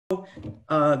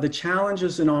The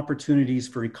challenges and opportunities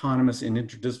for economists in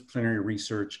interdisciplinary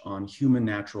research on human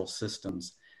natural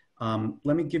systems.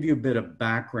 Let me give you a bit of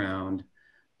background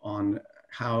on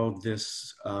how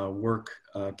this work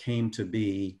came to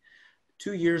be.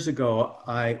 2 years ago,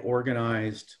 I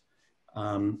organized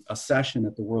a session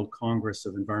at the World Congress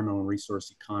of Environmental and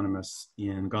Resource Economists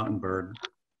in Gothenburg.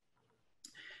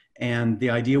 And the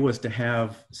idea was to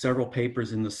have several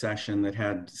papers in the session that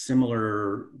had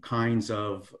similar kinds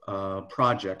of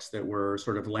projects that were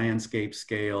sort of landscape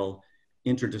scale,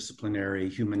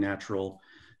 interdisciplinary, human natural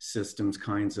systems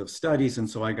kinds of studies. And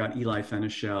so I got Eli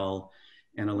Fenichel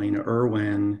and Elena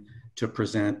Irwin to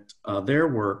present their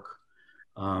work,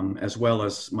 as well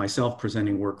as myself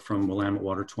presenting work from Willamette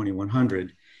Water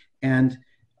 2100. And,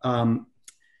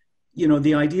 you know,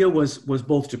 the idea was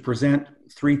both to present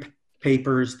three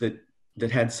papers that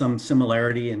had some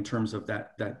similarity in terms of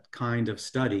that kind of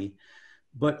study,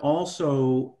 but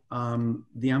also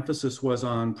the emphasis was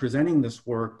on presenting this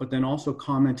work, but then also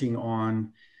commenting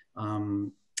on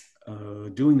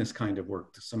doing this kind of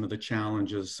work, some of the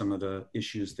challenges, some of the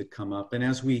issues that come up. And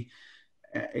as we,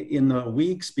 in the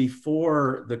weeks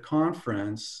before the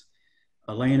conference,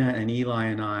 Elena and Eli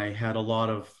and I had a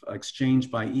lot of exchange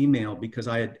by email because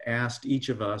I had asked each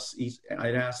of us,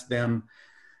 I'd asked them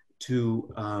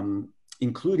to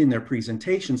include in their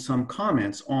presentation some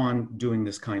comments on doing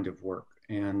this kind of work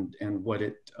and what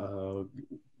it,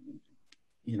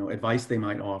 you know, advice they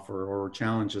might offer or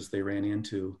challenges they ran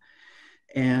into.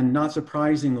 And not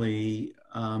surprisingly,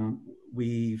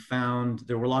 we found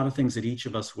there were a lot of things that each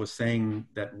of us was saying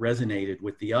that resonated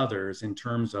with the others in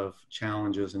terms of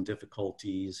challenges and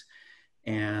difficulties.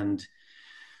 And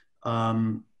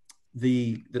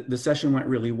the session went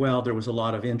really well. There was a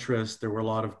lot of interest. There were a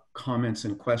lot of comments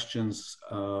and questions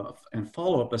and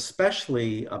follow-up,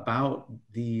 especially about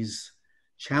these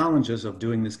challenges of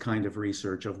doing this kind of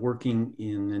research, of working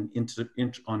on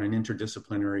an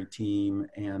interdisciplinary team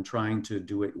and trying to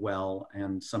do it well,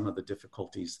 and some of the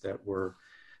difficulties that were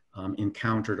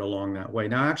encountered along that way.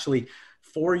 Now, actually,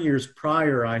 4 years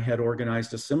prior, I had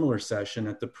organized a similar session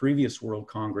at the previous World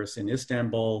Congress in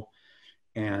Istanbul,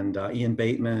 and Ian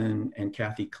Bateman and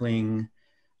Kathy Kling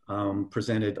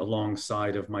presented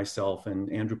alongside of myself,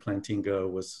 and Andrew Plantinga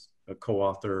was a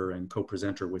co-author and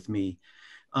co-presenter with me.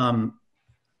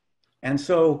 And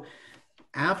so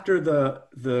after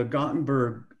the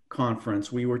Gothenburg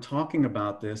conference, we were talking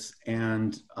about this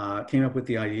and came up with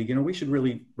the idea, you know, we should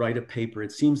really write a paper.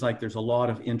 It seems like there's a lot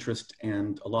of interest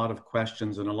and a lot of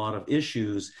questions and a lot of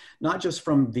issues, not just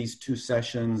from these two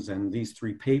sessions and these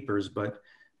three papers, but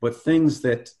things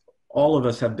that all of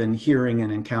us have been hearing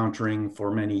and encountering for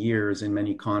many years in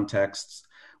many contexts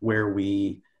where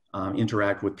we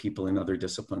interact with people in other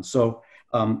disciplines. So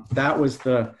that was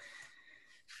the,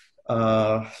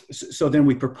 so then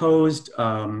we proposed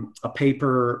a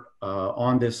paper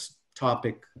on this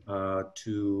topic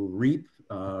to REAP,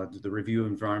 the Review of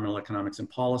Environmental Economics and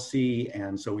Policy.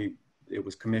 And so it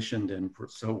was commissioned, and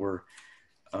so we're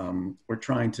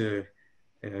trying to,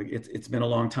 it's been a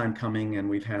long time coming, and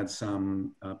we've had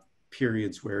some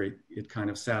periods where it kind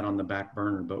of sat on the back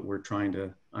burner, but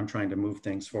I'm trying to move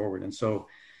things forward. And so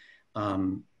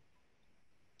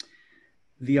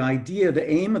the idea, the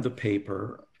aim of the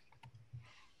paper,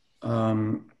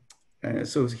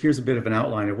 so here's a bit of an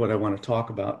outline of what I want to talk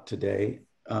about today.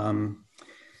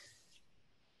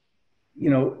 You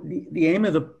know, the aim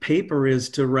of the paper is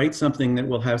to write something that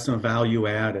will have some value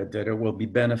added, that it will be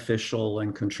beneficial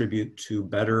and contribute to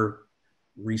better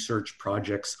research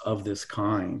projects of this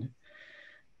kind.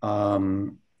 I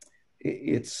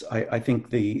think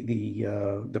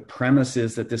the premise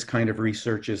is that this kind of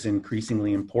research is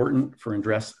increasingly important for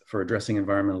addressing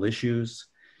environmental issues,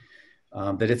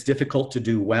 that it's difficult to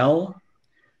do well,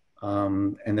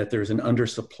 and that there's an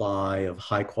undersupply of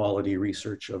high quality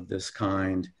research of this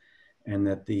kind, and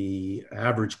that the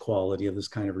average quality of this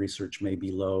kind of research may be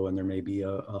low, and there may be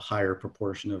a higher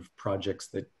proportion of projects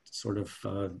that sort of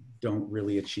don't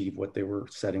really achieve what they were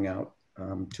setting out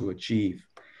to achieve.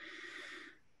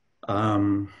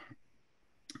 And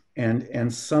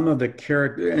some of the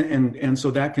character, and so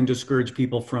that can discourage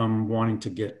people from wanting to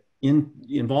get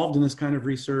involved in this kind of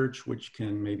research, which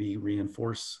can maybe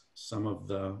reinforce some of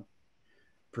the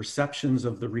perceptions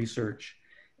of the research.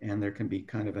 And there can be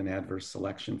kind of an adverse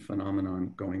selection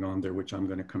phenomenon going on there, which I'm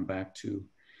going to come back to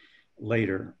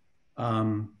later.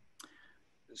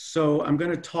 So I'm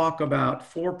going to talk about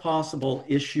 4 possible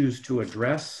issues to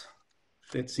address.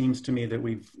 It seems to me that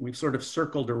we've sort of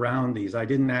circled around these. I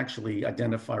didn't actually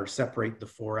identify or separate the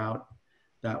 4 out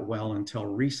that well until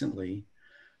recently.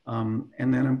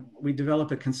 And then we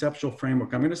develop a conceptual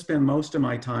framework. I'm going to spend most of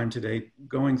my time today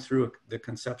going through the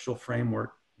conceptual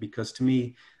framework because to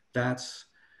me, that's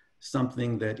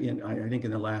something that I think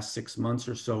in the last 6 months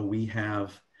or so, we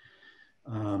have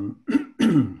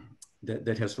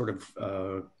that has sort of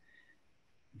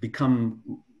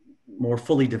become more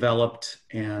fully developed,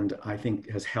 and I think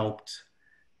has helped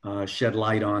shed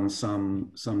light on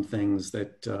some things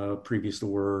that previously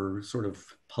were sort of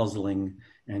puzzling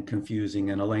and confusing.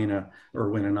 And Elena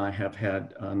Irwin and I have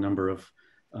had a number of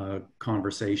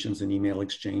conversations and email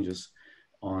exchanges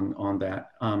on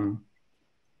that. I'm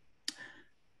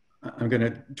going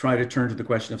to try to turn to the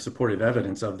question of supportive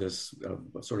evidence of this,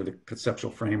 sort of the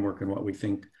conceptual framework and what we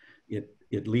think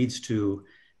it leads to.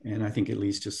 And I think it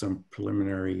leads to some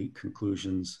preliminary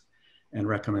conclusions and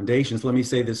recommendations. Let me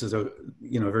say this is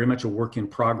very much a work in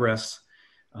progress.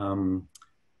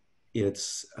 It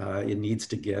needs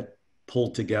to get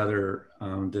pulled together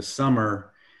this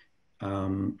summer.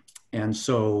 And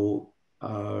so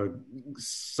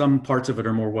some parts of it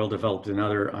are more well developed than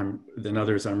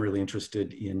others. I'm really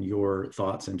interested in your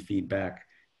thoughts and feedback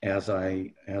as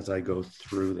I go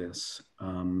through this.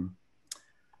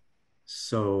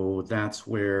 So that's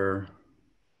where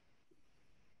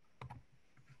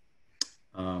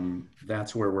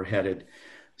we're headed.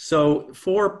 So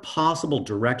 4 possible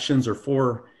directions or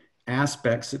 4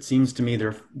 aspects, it seems to me,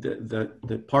 they're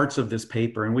the parts of this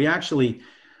paper, and we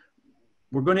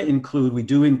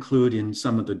do include in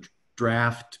some of the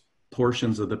draft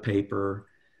portions of the paper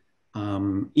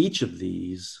each of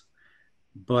these,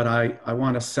 but I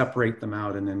want to separate them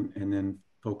out and then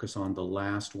focus on the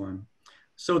last one.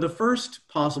 So the first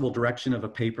possible direction of a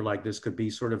paper like this could be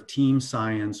sort of team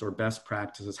science or best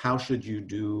practices. How should you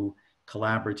do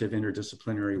collaborative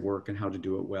interdisciplinary work and how to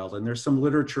do it well? And there's some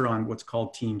literature on what's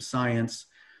called team science.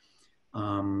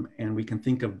 And we can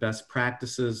think of best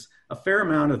practices. A fair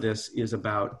amount of this is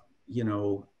about,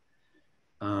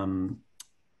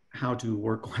 how to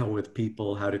work well with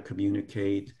people, how to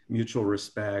communicate, mutual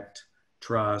respect,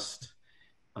 trust,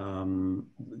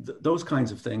 those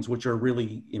kinds of things, which are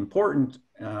really important.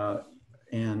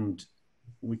 And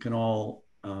we can all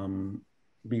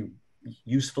be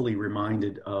usefully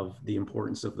reminded of the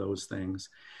importance of those things.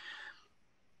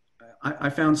 I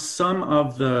found some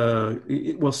of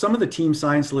the team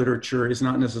science literature is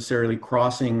not necessarily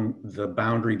crossing the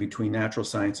boundary between natural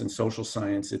science and social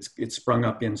science. It's sprung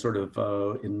up in sort of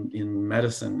in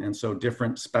medicine, and so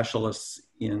different specialists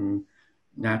in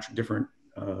different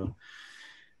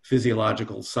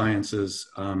physiological sciences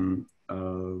have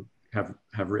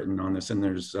written on this, and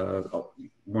there's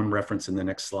one reference in the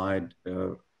next slide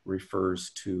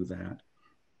refers to that.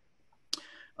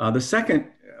 The second,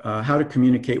 how to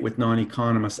communicate with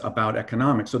non-economists about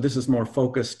economics. So this is more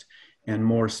focused and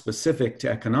more specific to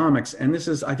economics. And this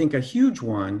is, I think, a huge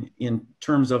one in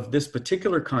terms of this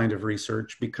particular kind of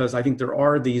research, because I think there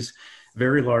are these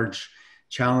very large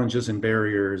challenges and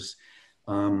barriers.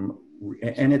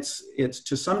 And it's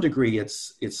to some degree,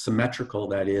 it's symmetrical.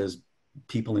 That is,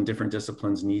 people in different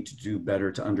disciplines need to do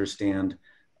better to understand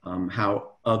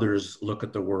how others look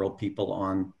at the world,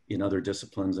 people in other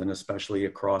disciplines, and especially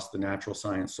across the natural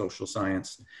science, social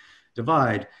science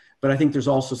divide. But I think there's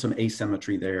also some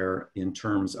asymmetry there in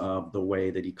terms of the way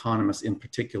that economists in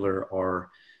particular are,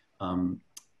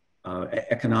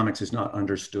 economics is not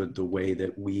understood the way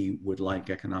that we would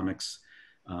like economics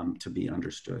to be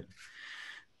understood.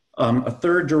 A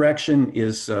third direction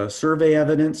is survey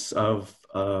evidence of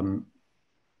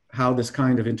how this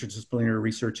kind of interdisciplinary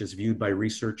research is viewed by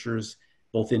researchers,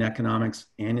 both in economics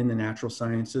and in the natural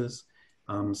sciences.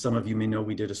 Some of you may know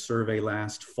we did a survey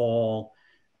last fall,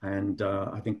 and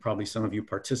I think probably some of you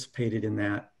participated in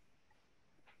that.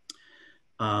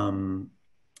 And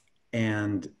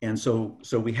so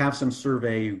we have some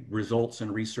survey results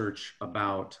and research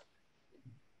about,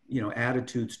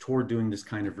 attitudes toward doing this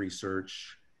kind of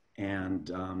research. And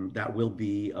that will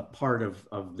be a part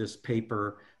of this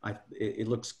paper. It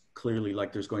looks clearly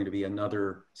like there's going to be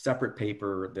another separate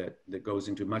paper that goes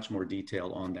into much more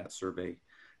detail on that survey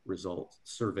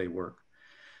work.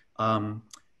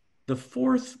 The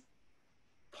fourth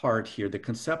part here, the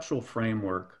conceptual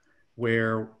framework,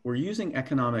 where we're using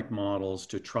economic models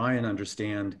to try and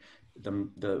understand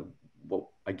the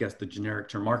generic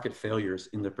term market failures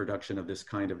in the production of this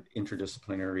kind of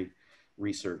interdisciplinary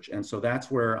research. And so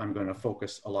that's where I'm going to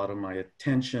focus a lot of my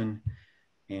attention,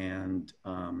 and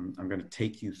I'm going to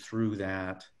take you through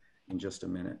that in just a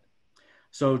minute.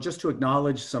 So just to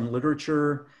acknowledge some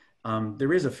literature,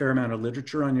 there is a fair amount of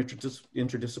literature on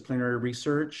interdisciplinary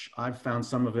research. I've found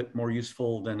some of it more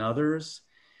useful than others.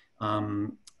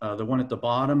 the one at the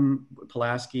bottom,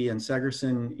 Pulaski and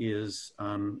Segerson, is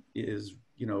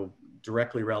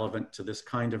directly relevant to this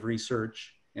kind of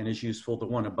research and is useful. The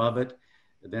one above it,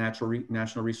 the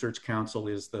National Research Council,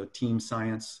 is the team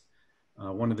science,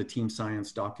 one of the team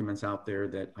science documents out there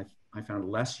that I found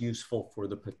less useful for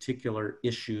the particular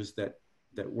issues that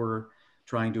we're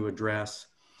trying to address.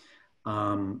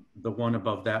 The one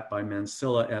above that by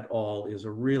Mansilla et al. It's a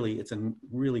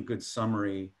really good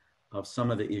summary of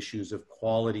some of the issues of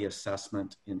quality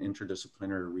assessment in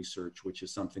interdisciplinary research, which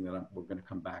is something that we're going to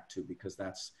come back to, because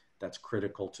that's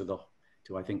critical to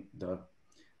I think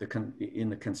in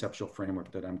the conceptual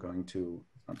framework that I'm going to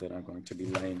be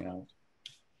laying out.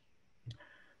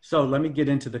 So let me get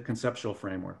into the conceptual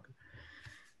framework.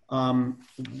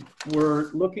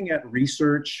 We're looking at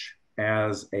research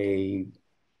as a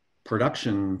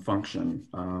production function.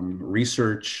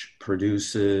 Research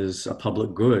produces a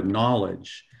public good,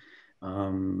 knowledge.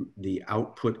 The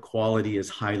output quality is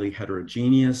highly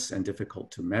heterogeneous and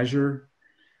difficult to measure.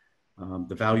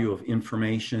 The value of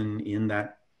information in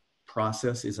that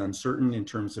process is uncertain in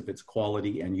terms of its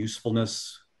quality and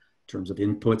usefulness, in terms of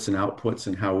inputs and outputs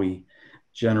and how we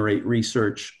generate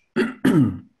research.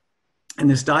 And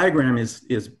this diagram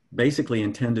is basically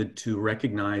intended to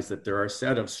recognize that there are a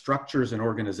set of structures and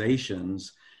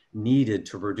organizations needed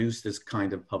to produce this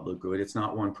kind of public good. It's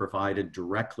not one provided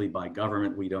directly by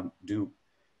government. We don't do,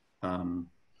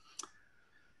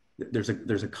 there's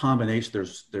a combination,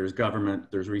 there's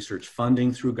government, there's research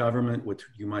funding through government, which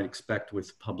you might expect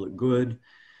with public good,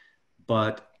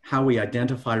 but how we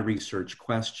identify research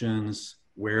questions,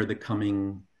 where the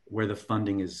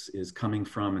funding is coming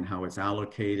from and how it's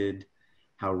allocated,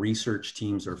 how research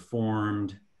teams are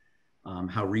formed,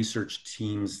 how research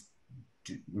teams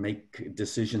make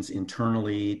decisions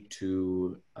internally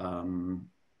to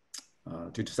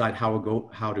decide how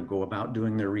to go about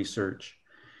doing their research,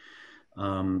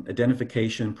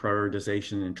 identification,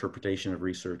 prioritization, interpretation of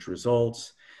research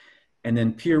results, and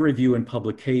then peer review and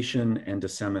publication and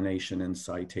dissemination and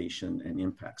citation and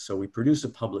impact. So we produce a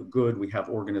public good. We have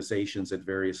organizations at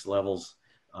various levels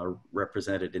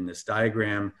represented in this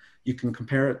diagram. You can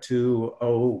compare it to,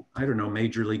 I don't know,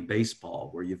 Major League Baseball,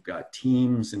 where you've got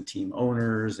teams and team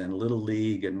owners and Little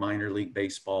League and minor league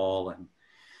baseball, and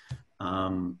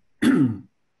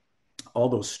all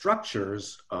those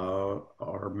structures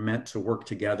are meant to work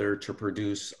together to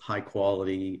produce high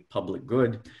quality public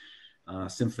good.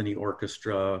 Symphony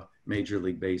orchestra, Major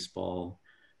League Baseball.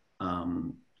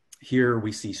 Here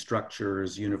we see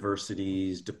structures,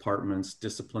 universities, departments,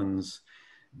 disciplines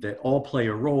that all play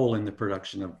a role in the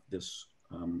production of this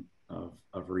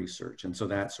of research. And so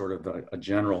that's sort of a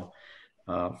general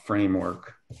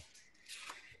framework.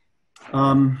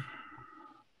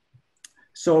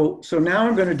 So now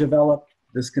I'm going to develop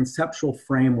this conceptual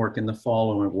framework in the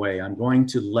following way. I'm going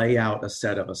to lay out a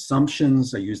set of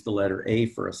assumptions. I use the letter A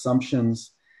for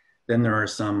assumptions. Then there are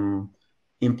some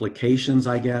implications,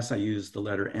 I guess. I use the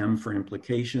letter M for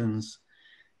implications.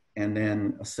 And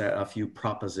then a few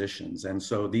propositions. And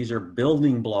so these are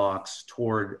building blocks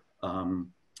toward kind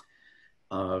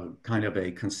of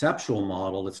a conceptual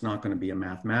model. It's not going to be a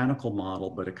mathematical model,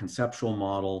 but a conceptual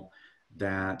model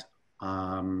that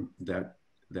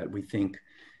we think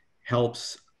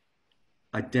helps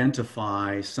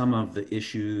identify some of the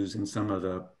issues and some of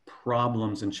the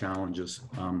problems and challenges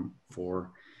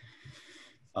for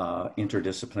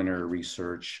interdisciplinary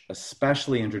research,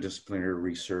 especially interdisciplinary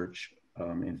research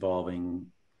involving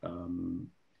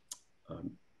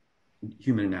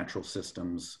human and natural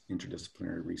systems,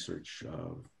 interdisciplinary research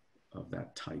of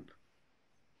that type.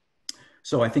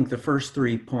 So I think the first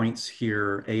 3 points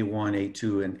here, A1,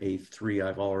 A2, and A3,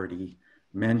 I've already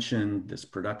mentioned. This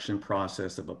production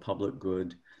process of a public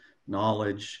good,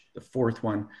 knowledge. The fourth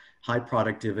one, high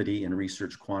productivity and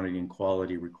research quantity and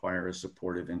quality require a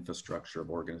supportive infrastructure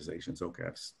of organizations. Okay,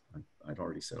 I'd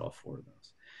already said all 4 of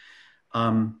those.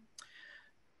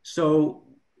 So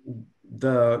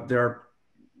there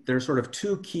are sort of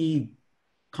 2 key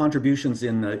contributions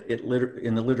in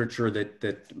the literature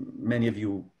that many of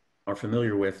you are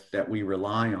familiar with that we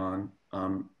rely on.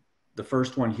 The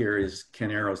first one here is Ken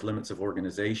Arrow's Limits of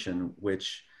Organization,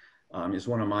 which is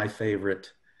one of my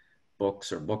favorite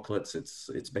books or booklets.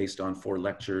 It's based on 4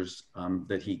 lectures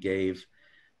that he gave,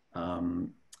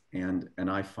 and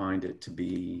I find it to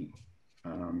be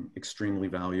extremely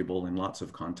valuable in lots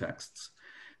of contexts.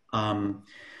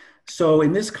 So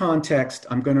in this context,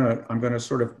 I'm gonna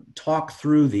sort of talk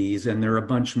through these, and there are a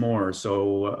bunch more.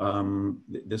 So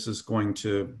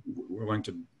we're going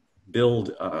to build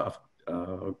a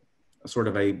sort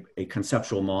of a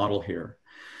conceptual model here.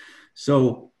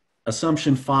 So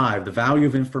Assumption 5, the value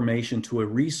of information to a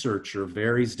researcher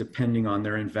varies depending on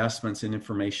their investments in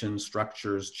information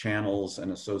structures, channels,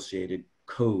 and associated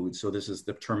codes. So this is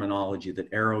the terminology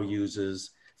that Arrow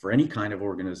uses for any kind of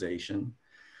organization.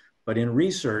 But in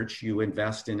research, you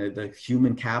invest in the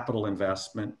human capital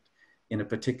investment in a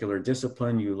particular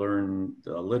discipline. You learn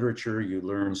the literature, you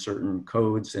learn certain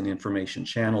codes and information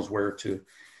channels, where to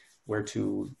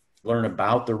learn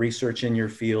about the research in your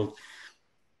field,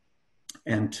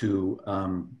 and to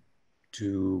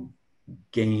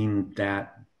gain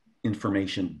that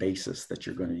information basis that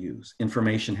you're going to use.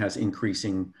 Information has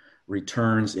increasing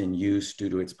returns in use due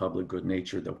to its public good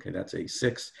nature. Okay, that's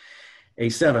A6.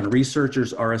 A7,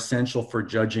 researchers are essential for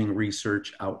judging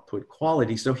research output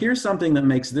quality. So here's something that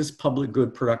makes this public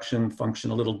good production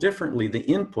function a little differently. The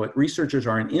input, researchers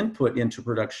are an input into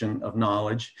production of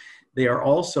knowledge. They are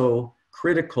also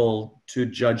critical to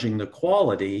judging the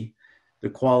quality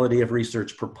of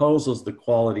research proposals, the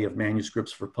quality of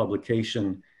manuscripts for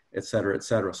publication, et cetera, et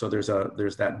cetera. So there's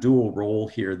that dual role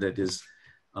here that is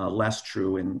less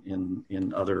true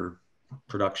in other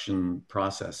production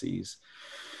processes.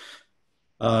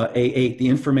 A8, the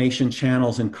information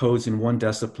channels and codes in one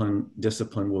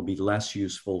discipline will be less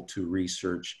useful to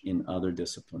research in other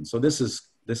disciplines. So this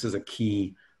is a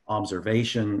key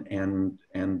observation, and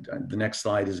the next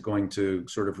slide is going to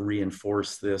sort of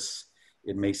reinforce this.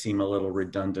 It may seem a little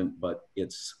redundant, but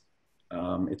it's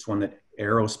one that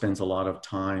Arrow spends a lot of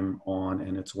time on,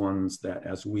 and it's ones that,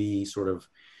 as we sort of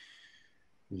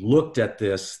looked at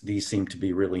this, these seem to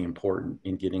be really important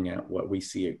in getting at what we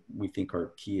think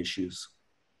are key issues.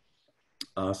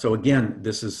 So again,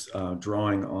 this is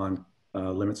drawing on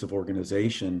limits of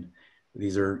organization.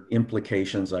 These are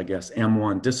implications, I guess.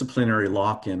 M1, disciplinary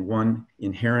lock-in. Once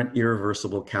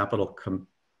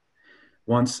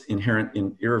inherent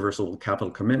in irreversible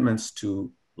capital commitments to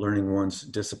learning one's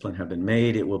discipline have been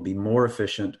made, it will be more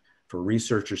efficient for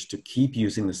researchers to keep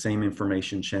using the same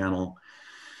information channel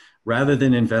rather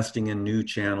than investing in new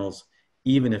channels,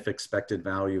 even if expected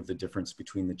value of the difference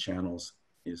between the channels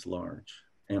is large.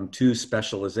 M2,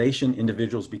 specialization.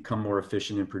 Individuals become more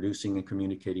efficient in producing and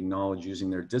communicating knowledge using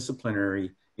their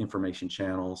disciplinary information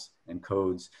channels and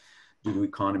codes due to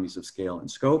economies of scale and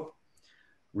scope.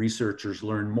 Researchers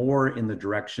learn more in the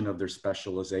direction of their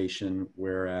specialization,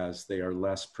 whereas they are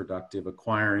less productive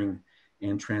acquiring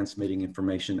and transmitting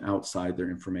information outside their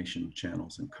information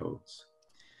channels and codes.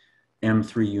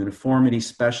 M3, uniformity.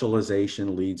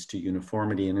 Specialization leads to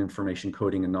uniformity in information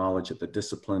coding and knowledge at the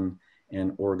discipline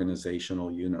and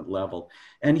organizational unit level.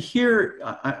 And here,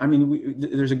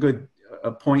 there's a good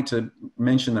point to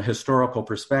mention the historical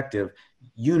perspective.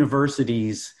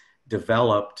 Universities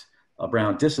developed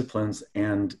around disciplines,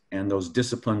 and those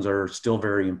disciplines are still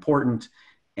very important.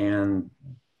 And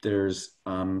there's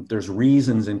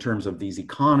reasons in terms of these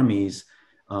economies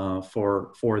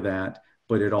for that,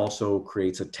 but it also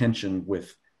creates a tension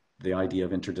with the idea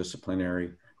of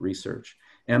interdisciplinary research.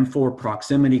 M4,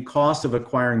 proximity. Costs of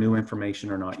acquiring new information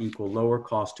are not equal. Lower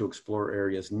cost to explore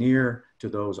areas near to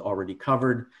those already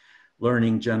covered.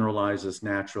 Learning generalizes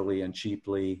naturally and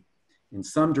cheaply in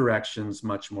some directions,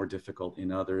 much more difficult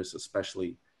in others,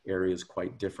 especially areas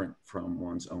quite different from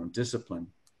one's own discipline.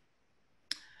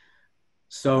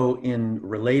 So in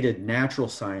related natural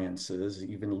sciences,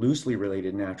 even loosely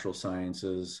related natural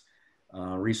sciences,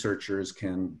 researchers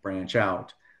can branch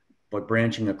out. But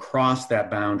branching across that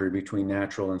boundary between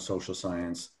natural and social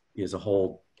science is a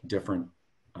whole different,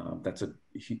 that's a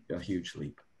huge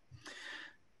leap.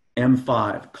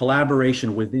 M5,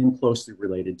 collaboration within closely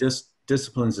related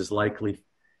disciplines is likely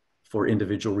for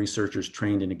individual researchers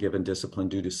trained in a given discipline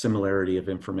due to similarity of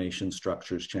information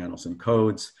structures, channels, and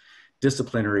codes.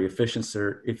 Disciplinary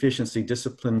efficiency,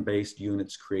 discipline-based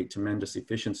units create tremendous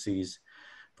efficiencies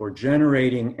for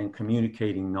generating and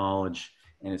communicating knowledge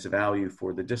and its value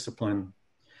for the discipline,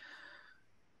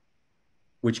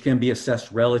 which can be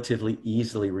assessed relatively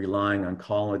easily relying on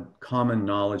common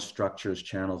knowledge structures,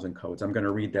 channels, and codes. I'm going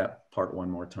to read that part one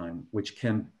more time,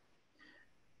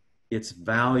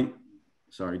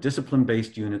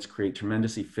 discipline-based units create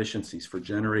tremendous efficiencies for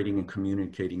generating and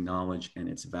communicating knowledge and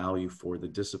its value for the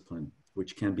discipline,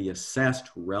 which can be assessed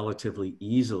relatively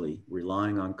easily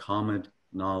relying on common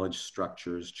knowledge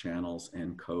structures, channels,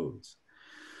 and codes.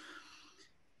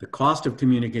 The cost of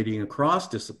communicating across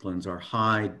disciplines are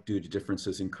high due to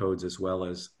differences in codes as well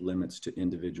as limits to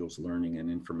individuals' learning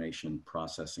and information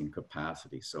processing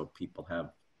capacity. So people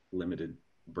have limited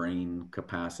brain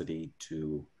capacity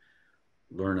to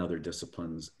learn other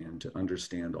disciplines and to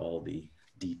understand all the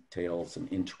details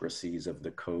and intricacies of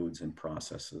the codes and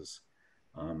processes,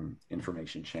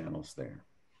 information channels there.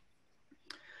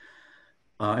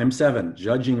 M7,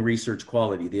 judging research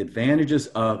quality. The advantages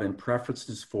of and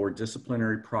preferences for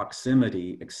disciplinary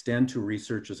proximity extend to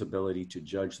researchers' ability to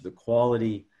judge the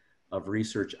quality of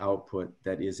research output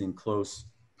that is in close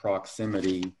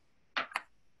proximity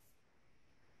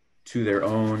to their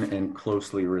own and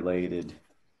closely related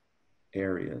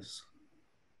areas.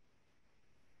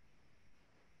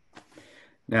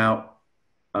 Now,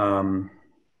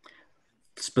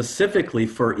 specifically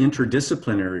for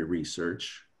interdisciplinary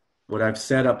research, what I've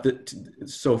set up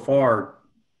so far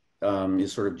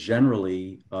is sort of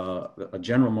generally a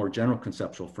more general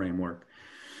conceptual framework.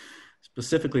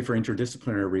 Specifically for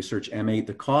interdisciplinary research, M8,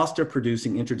 the cost of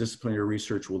producing interdisciplinary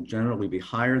research will generally be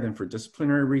higher than for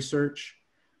disciplinary research.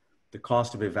 The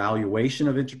cost of evaluation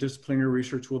of interdisciplinary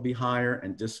research will be higher,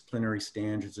 and disciplinary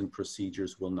standards and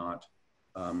procedures will not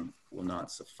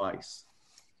suffice.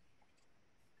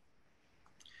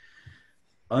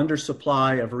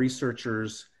 Undersupply of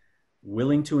researchers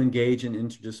willing to engage in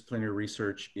interdisciplinary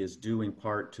research is due in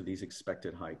part to these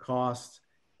expected high costs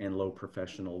and low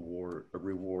professional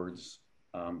rewards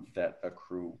that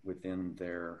accrue within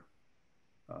their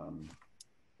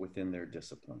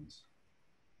disciplines.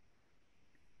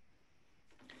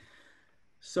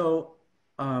 So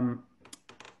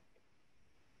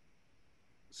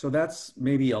that's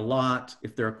maybe a lot.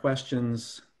 If there are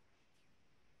questions,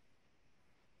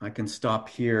 I can stop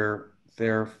here.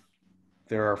 There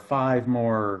are 5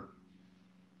 more,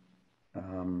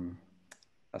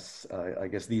 I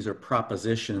guess these are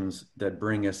propositions that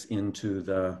bring us into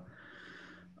that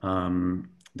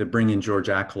bring in George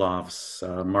Akerlof's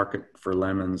market for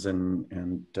lemons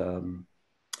and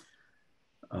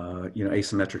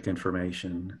asymmetric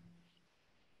information.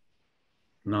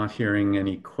 Not hearing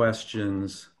any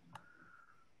questions,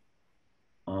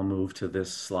 I'll move to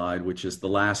this slide, which is the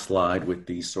last slide with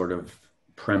these sort of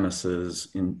premises,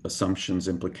 assumptions,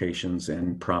 implications,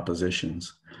 and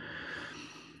propositions.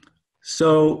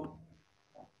 So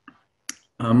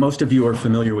most of you are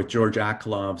familiar with George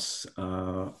Akerlof's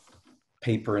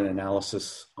paper and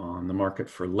analysis on the market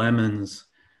for lemons.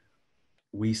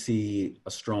 We see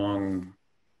a strong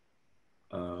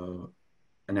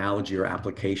analogy or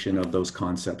application of those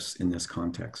concepts in this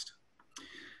context.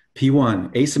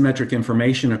 P1, asymmetric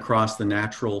information across the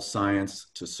natural science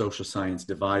to social science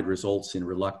divide results in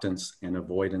reluctance and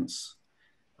avoidance,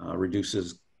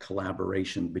 reduces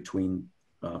collaboration between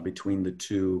the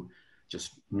two,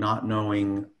 just not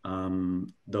knowing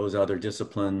those other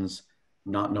disciplines,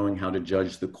 not knowing how to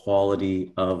judge the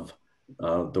quality of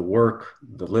the work,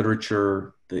 the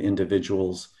literature, the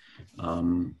individuals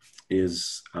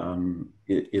is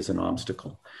an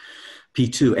obstacle.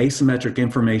 P2, asymmetric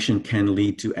information can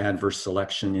lead to adverse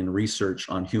selection in research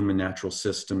on human natural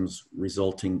systems,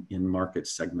 resulting in market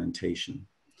segmentation.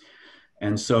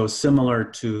 And so similar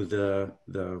to the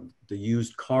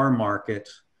used car market,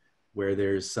 where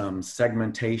there's some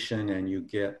segmentation and you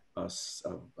get a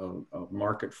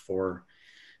market for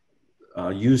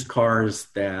used cars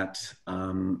that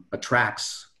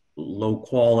attracts low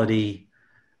quality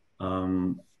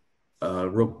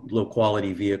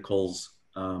vehicles,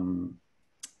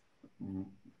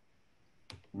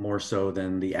 more so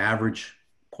than the average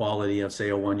quality of, say,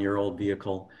 a 1-year-old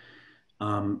vehicle.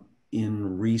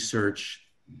 In research,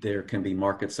 there can be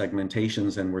market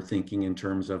segmentations, and we're thinking in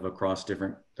terms of across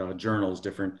different journals,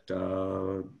 different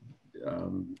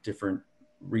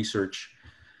research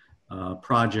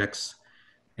projects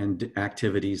and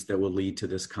activities that will lead to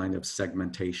this kind of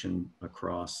segmentation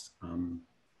across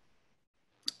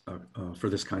for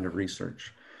this kind of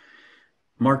research.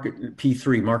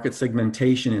 P3, market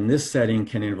segmentation in this setting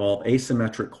can involve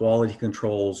asymmetric quality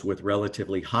controls with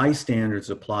relatively high standards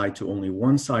applied to only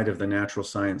one side of the natural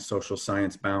science, social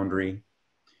science boundary.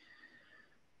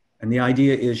 And the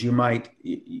idea is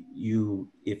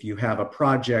if you have a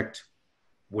project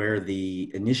where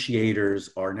the initiators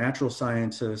are natural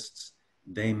scientists,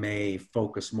 they may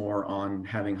focus more on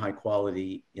having high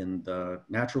quality in the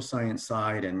natural science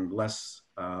side and less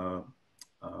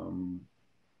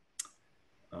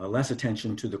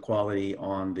attention to the quality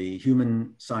on the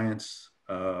human science,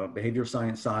 behavioral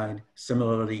science side.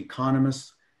 Similarly,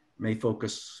 economists may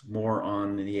focus more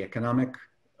on the economic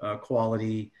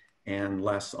quality and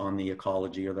less on the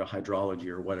ecology or the hydrology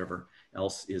or whatever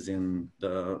else is in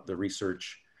the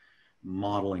research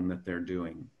modeling that they're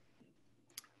doing.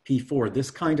 P4,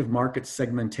 this kind of market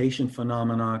segmentation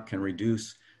phenomena can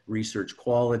reduce research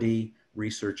quality,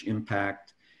 research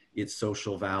impact, its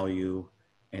social value,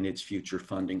 and its future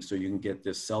funding. So you can get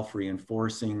this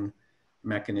self-reinforcing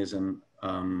mechanism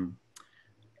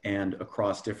and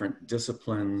across different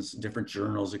disciplines, different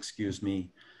journals,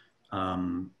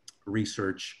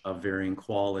 research of varying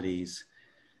qualities.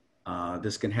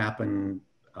 This can happen,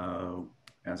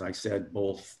 as I said,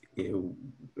 both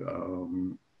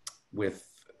with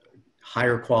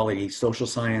higher quality social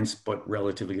science, but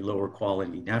relatively lower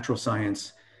quality natural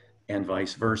science, and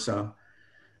vice versa.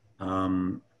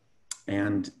 And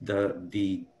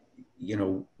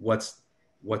what's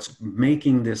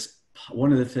making this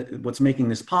what's making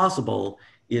this possible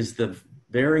is the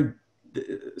very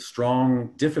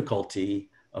strong difficulty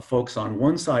of folks on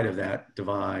one side of that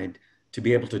divide to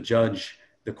be able to judge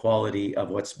the quality of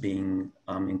what's being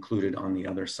included on the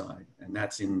other side. And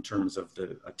that's in terms of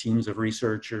the teams of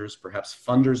researchers, perhaps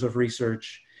funders of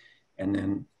research, and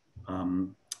then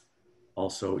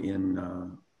also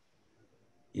in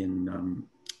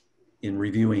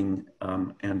reviewing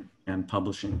and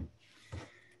publishing.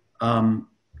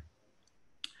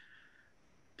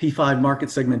 P5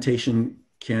 market segmentation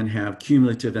can have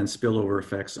cumulative and spillover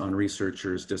effects on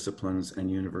researchers, disciplines, and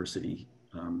university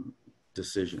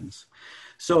decisions.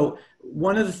 So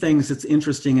one of the things that's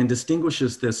interesting and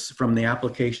distinguishes this from the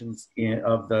applications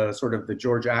of the sort of the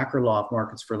George Akerlof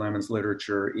Markets for Lemons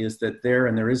literature is that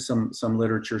there is some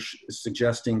literature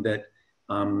suggesting that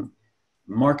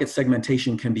market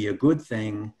segmentation can be a good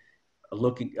thing,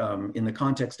 looking in the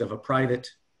context of a private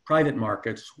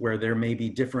markets where there may be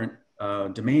different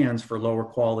demands for lower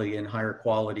quality and higher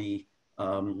quality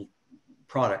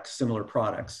products, similar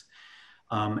products.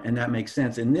 And that makes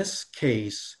sense. In this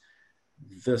case,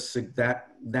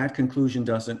 that conclusion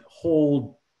doesn't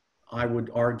hold, I would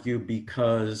argue,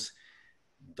 because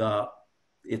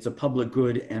it's a public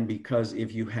good, and because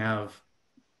if you have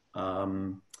a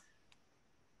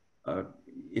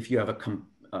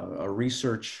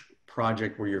research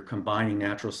project where you're combining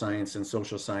natural science and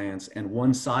social science, and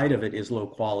one side of it is low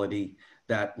quality,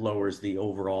 that lowers the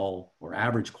overall or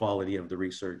average quality of the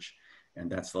research,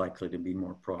 and that's likely to be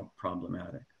more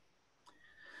problematic.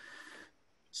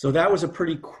 So that was a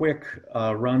pretty quick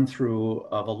run through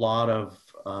of a lot of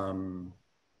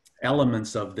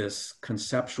elements of this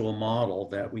conceptual model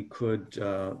that one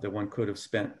could have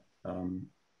spent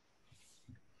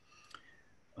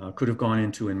could have gone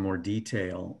into in more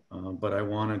detail, but I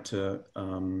wanted to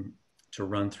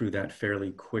run through that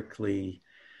fairly quickly.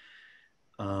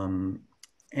 And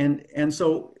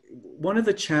so one of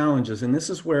the challenges, and this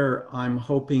is where I'm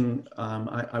hoping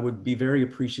I would be very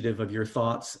appreciative of your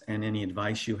thoughts and any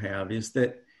advice you have, is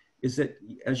that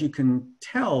as you can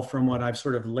tell from what I've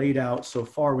sort of laid out so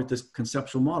far with this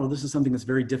conceptual model, this is something that's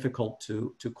very difficult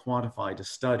to quantify, to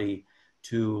study,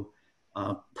 to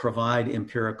provide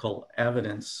empirical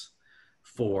evidence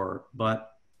for,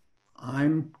 but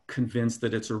I'm convinced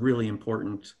that it's a really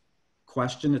important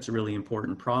question. It's a really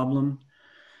important problem.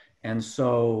 And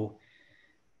so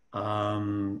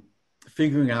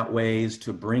figuring out ways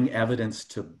to bring evidence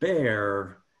to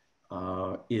bear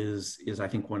is I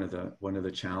think one of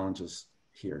the challenges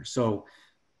here. So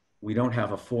we don't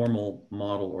have a formal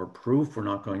model or proof. We're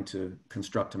not going to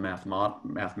construct a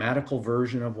mathematical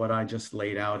version of what I just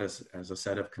laid out as a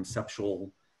set of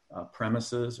conceptual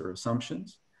premises or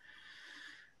assumptions.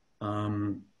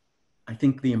 I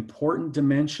think the important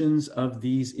dimensions of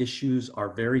these issues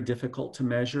are very difficult to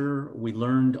measure. We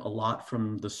learned a lot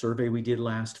from the survey we did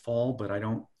last fall, but I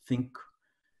don't think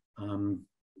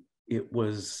it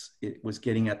was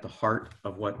getting at the heart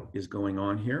of what is going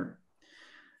on here.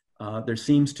 There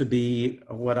seems to be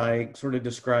what I sort of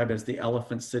describe as the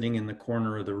elephant sitting in the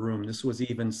corner of the room. This was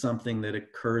even something that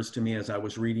occurs to me as I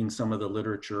was reading some of the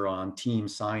literature on team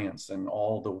science and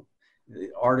all the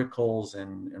articles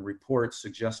and reports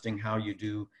suggesting how you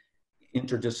do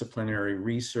interdisciplinary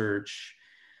research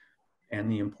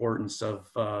and the importance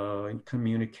of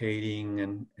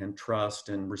communicating and trust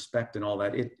and respect and all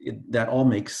that. That all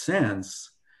makes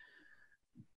sense.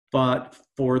 But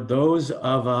for those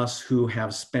of us who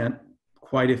have spent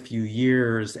quite a few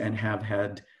years and have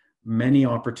had many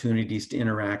opportunities to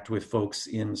interact with folks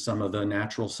in some of the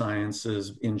natural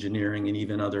sciences, engineering, and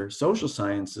even other social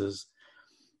sciences,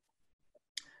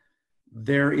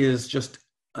 there is just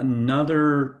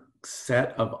another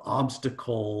set of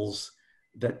obstacles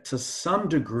that to some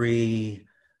degree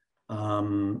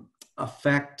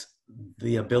affect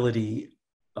the ability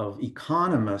of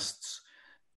economists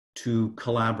to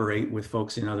collaborate with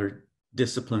folks in other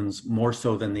disciplines more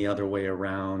so than the other way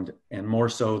around, and more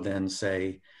so than,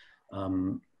 say,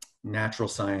 natural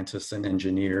scientists and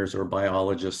engineers or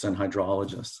biologists and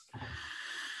hydrologists.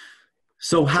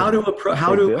 So how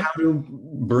to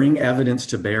bring evidence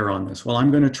to bear on this? Well,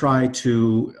 I'm going to try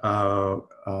to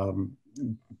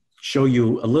show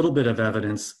you a little bit of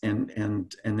evidence and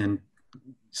then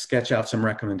sketch out some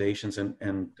recommendations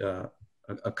and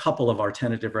a couple of our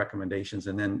tentative recommendations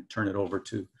and then turn it over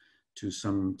to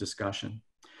some discussion.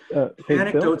 Hey,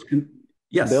 Anecdotes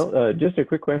yes. Bill, just a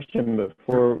quick question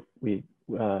before we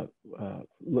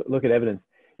look at evidence.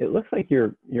 It looks like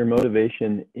your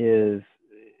motivation is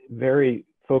very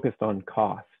focused on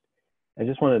cost. I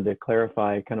just wanted to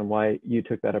clarify kind of why you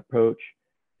took that approach.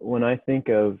 When I think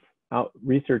of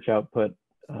research output,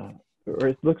 or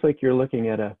it looks like you're looking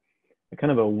at a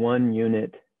kind of a 1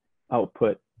 unit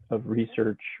output of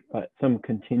research, some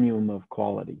continuum of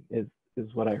quality is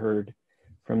what I heard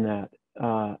from that.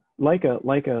 Like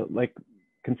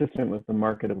consistent with the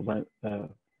market of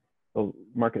the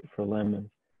market for lemons.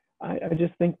 I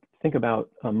just think about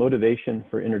motivation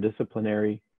for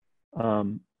interdisciplinary.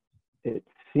 It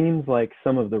seems like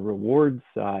some of the rewards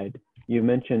side, you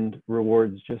mentioned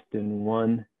rewards just in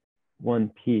one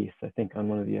piece, I think on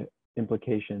one of the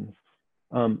implications.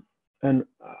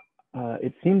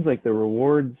 It seems like the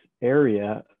rewards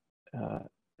area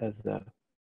as a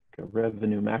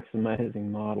revenue maximizing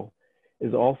model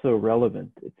is also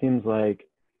relevant. It seems like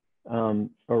a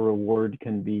reward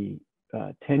can be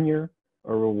tenure,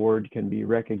 a reward can be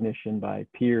recognition by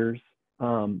peers.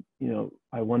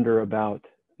 I wonder about,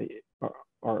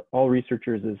 are all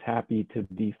researchers as happy to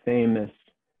be famous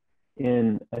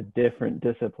in a different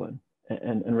discipline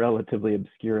and relatively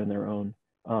obscure in their own?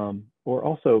 Or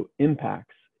also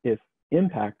impacts, if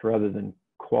impact rather than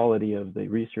quality of the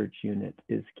research unit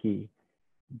is key.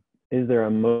 Is there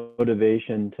a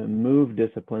motivation to move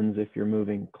disciplines if you're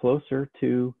moving closer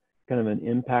to kind of an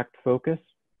impact focus?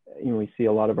 We see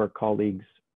a lot of our colleagues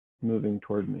moving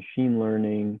toward machine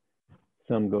learning.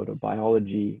 Some go to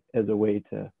biology as a way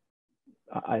to,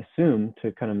 I assume,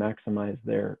 to kind of maximize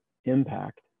their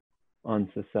impact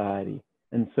on society.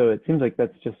 And so it seems like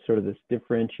that's just sort of this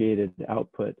differentiated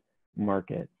output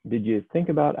market. Did you think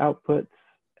about outputs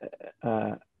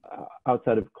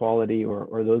outside of quality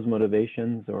or those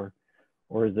motivations, or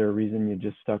is there a reason you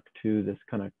just stuck to this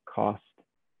kind of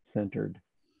cost-centered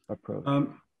approach?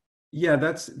 Yeah,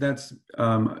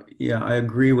 I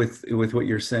agree with what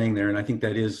you're saying there, and I think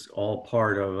that is all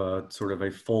part of a sort of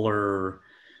a fuller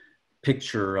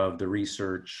picture of the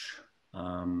research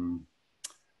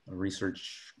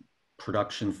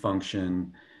production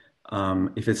function.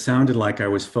 If it sounded like I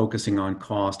was focusing on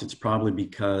cost, it's probably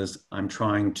because I'm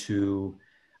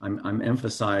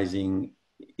emphasizing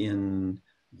in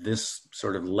this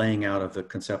sort of laying out of the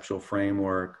conceptual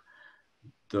framework,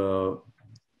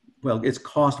 it's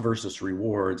cost versus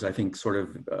rewards. I think sort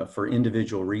of for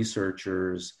individual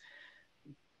researchers,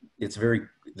 it's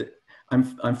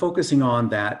I'm focusing on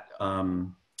that,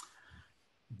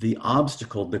 the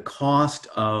obstacle, the cost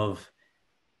of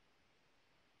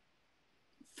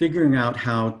figuring out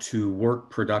how to work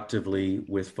productively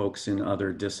with folks in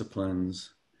other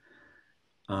disciplines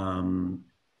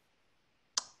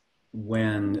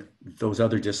when those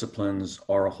other disciplines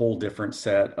are a whole different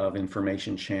set of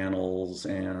information channels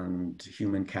and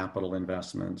human capital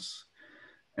investments.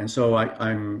 And so I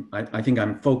think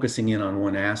I'm focusing in on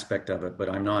one aspect of it, but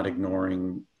I'm not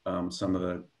ignoring some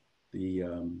of the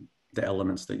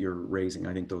elements that you're raising.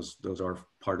 I think those are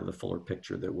part of the fuller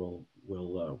picture that we'll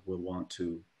want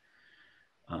to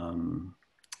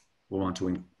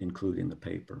include in the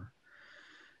paper.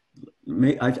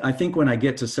 I think when I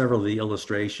get to several of the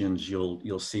illustrations,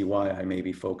 you'll see why I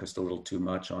maybe focused a little too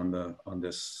much on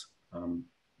this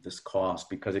cost,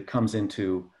 because it comes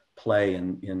into play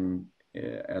in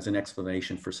as an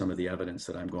explanation for some of the evidence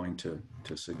that I'm going to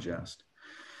suggest.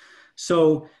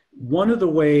 So one of the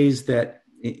ways that,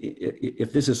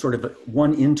 if this is sort of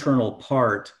one internal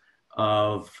part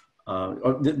of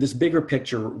this bigger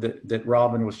picture that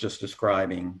Robin was just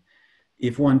describing,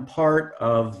 if one part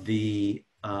of the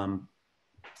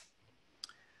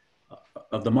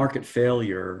market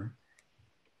failure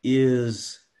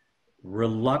is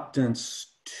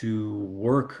reluctance to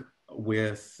work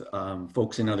with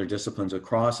folks in other disciplines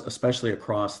especially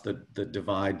across the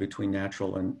divide between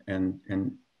natural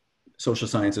and social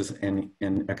sciences and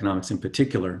economics in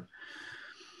particular.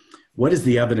 What is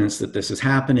the evidence that this is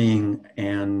happening,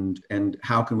 and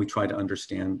how can we try to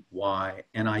understand why?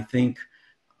 And I think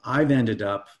I've ended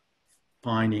up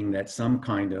finding that some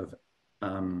kind of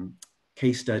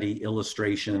case study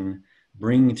illustration,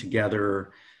 bringing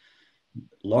together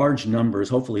large numbers,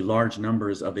 hopefully large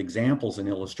numbers of examples and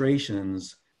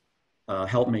illustrations,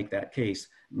 help make that case.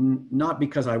 Not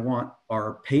because I want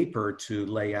our paper to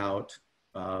lay out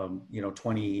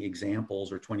 20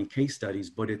 examples or 20 case studies,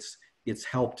 but it's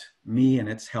helped me and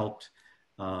it's helped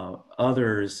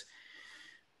others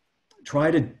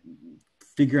try to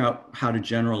figure out how to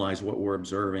generalize what we're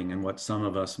observing and what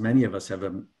many of us have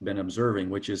been observing,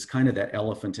 which is kind of that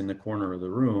elephant in the corner of the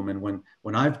room. And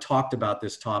when I've talked about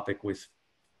this topic with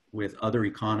other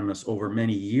economists over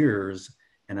many years,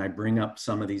 and I bring up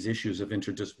some of these issues of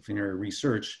interdisciplinary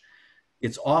research,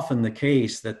 it's often the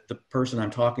case that the person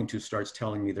I'm talking to starts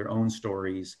telling me their own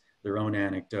stories, their own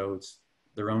anecdotes,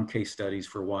 their own case studies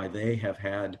for why they have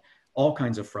had all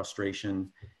kinds of frustration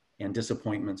and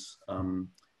disappointments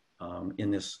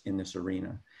in this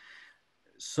arena.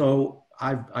 So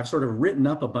I've sort of written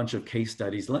up a bunch of case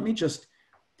studies. Let me just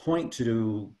point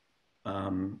to 3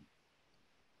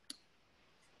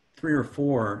 or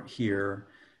 4 here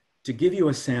to give you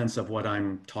a sense of what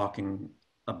I'm talking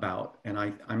about. And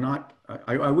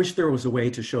I wish there was a way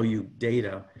to show you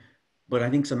data, but I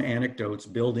think some anecdotes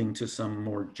building to some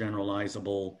more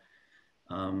generalizable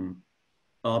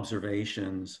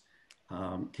observations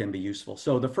can be useful.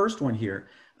 So the first one here,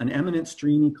 an eminent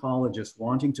stream ecologist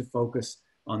wanting to focus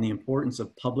on the importance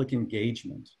of public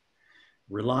engagement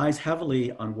relies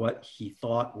heavily on what he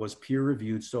thought was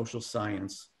peer-reviewed social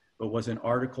science, but was an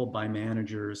article by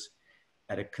managers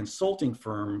at a consulting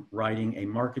firm writing a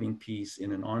marketing piece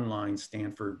in an online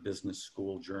Stanford Business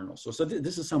School journal. So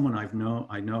this is someone I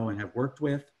know and have worked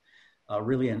with,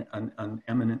 really an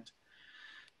eminent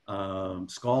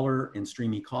scholar in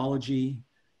stream ecology,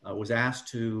 was asked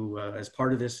to, as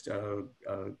part of this, a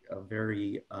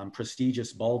very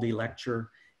prestigious Baldy lecture,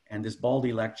 and this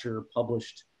Baldy lecture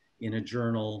published in a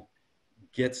journal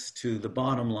gets to the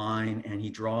bottom line, and he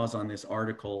draws on this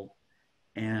article,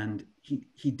 and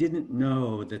he didn't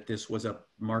know that this was a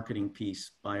marketing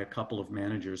piece by a couple of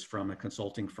managers from a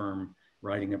consulting firm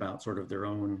writing about sort of their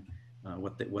own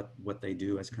what they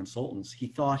do as consultants. He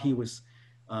thought he was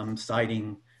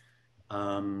citing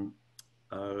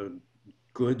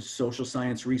good social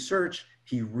science research.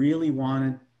 He really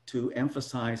wanted to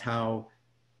emphasize how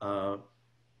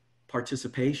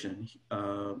participation,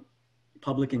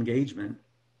 public engagement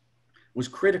was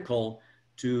critical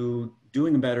to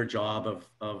doing a better job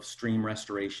of stream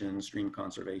restoration, stream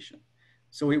conservation.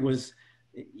 So it was,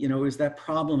 it was that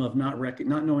problem of not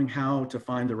knowing how to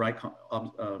find the right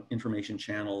information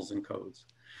channels and codes.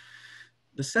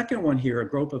 The second one here,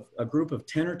 a group of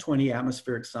 10 or 20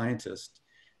 atmospheric scientists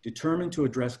determined to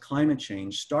address climate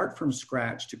change start from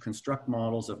scratch to construct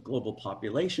models of global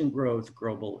population growth,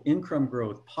 global income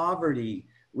growth, poverty,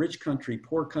 rich country,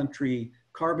 poor country,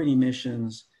 carbon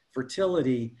emissions,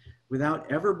 fertility,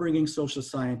 without ever bringing social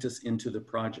scientists into the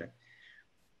project.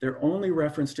 Their only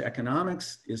reference to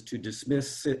economics is to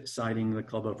dismiss citing the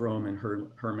Club of Rome and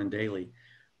Herman Daly.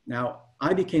 Now,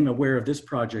 I became aware of this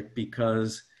project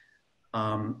because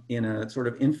in a sort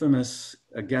of infamous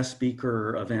guest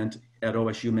speaker event at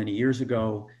OSU many years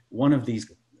ago, one of these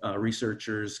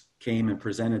researchers came and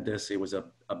presented this. It was a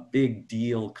big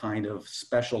deal kind of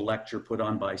special lecture put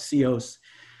on by CEOS,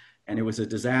 and it was a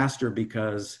disaster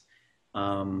because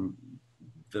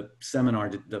the seminar,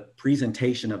 the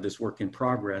presentation of this work in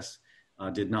progress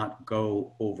did not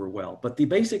go over well. But the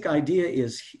basic idea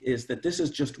is that this is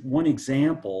just one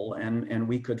example, and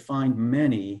we could find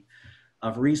many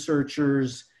of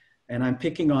researchers, and I'm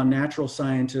picking on natural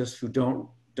scientists who don't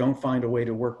find a way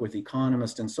to work with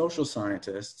economists and social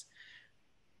scientists.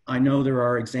 I know there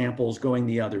are examples going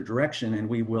the other direction, and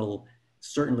we will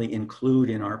certainly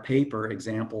include in our paper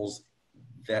examples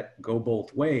that go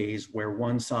both ways, where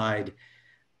one side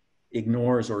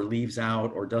ignores or leaves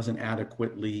out or doesn't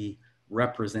adequately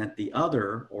represent the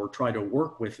other or try to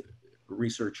work with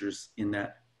researchers in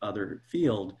that other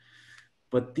field.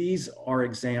 But these are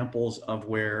examples of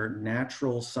where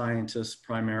natural scientists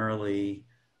primarily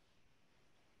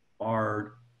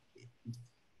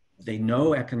they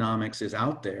know economics is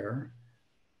out there,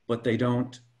 but they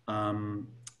don't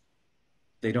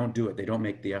do it. They don't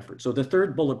make the effort. So the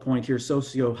third bullet point here,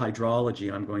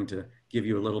 socio-hydrology, I'm going to give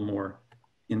you a little more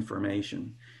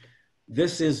information.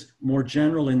 This is more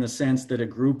general in the sense that a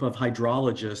group of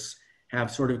hydrologists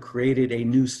have sort of created a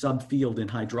new subfield in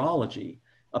hydrology.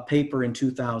 A paper in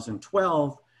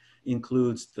 2012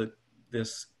 includes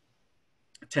this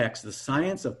text, "The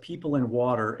Science of People and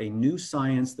Water, a New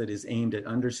Science that is aimed at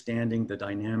understanding the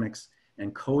dynamics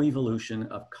and coevolution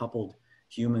of coupled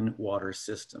human water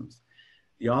systems."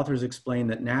 The authors explain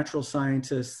that natural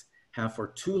scientists have for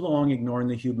too long ignored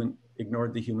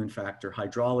the human factor.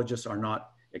 Hydrologists are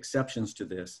not exceptions to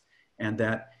this, and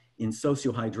that in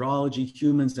sociohydrology,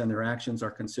 humans and their actions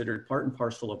are considered part and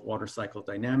parcel of water cycle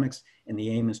dynamics, and the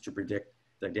aim is to predict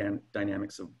the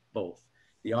dynamics of both.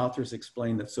 The authors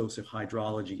explain that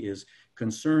sociohydrology is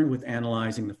concerned with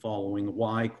analyzing the following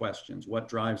why questions: what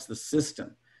drives the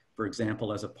system? for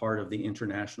example, as a part of the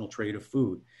international trade of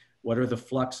food? What are the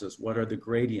fluxes? What are the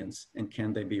gradients? And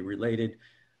can they be related?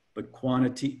 But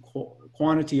quantity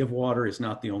of water is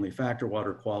not the only factor.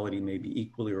 Water quality may be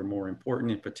equally or more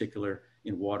important, in particular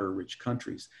in water-rich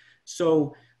countries.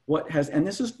 So and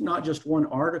this is not just one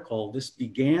article, this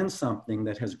began something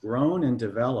that has grown and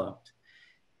developed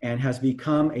and has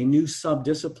become a new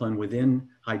subdiscipline within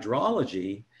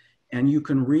hydrology. And you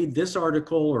can read this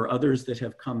article or others that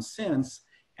have come since,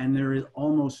 and there is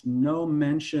almost no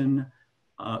mention,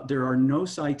 there are no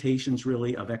citations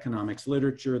really of economics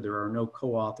literature. There are no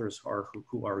co-authors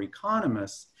who are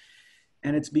economists.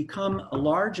 And it's become a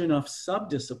large enough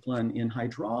subdiscipline in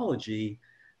hydrology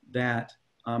that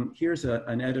here's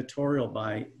an editorial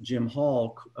by Jim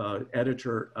Hall,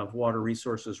 editor of Water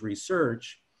Resources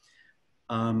Research,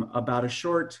 about a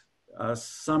short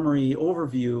summary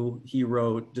overview he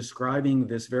wrote describing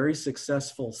this very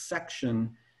successful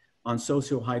section on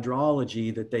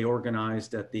sociohydrology that they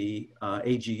organized at the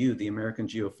AGU, the American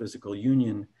Geophysical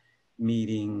Union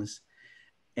meetings,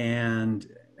 and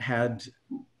had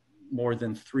more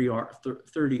than 30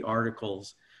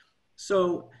 articles.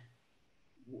 So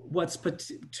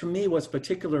to me, what's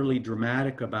particularly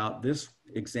dramatic about this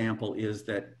example is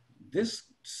that this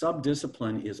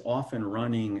subdiscipline is often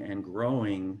running and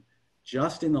growing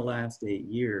just in the last 8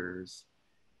 years,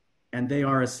 and they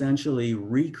are essentially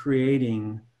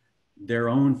recreating their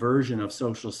own version of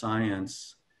social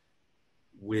science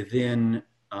within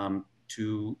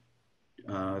to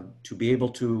be able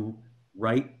to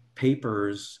write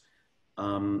papers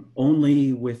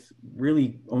only with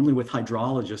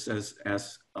hydrologists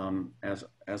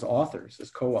as authors,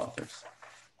 as co-authors.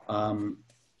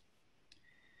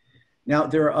 Now,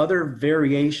 there are other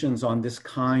variations on this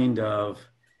kind of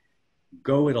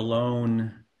go it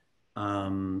alone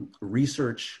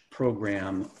research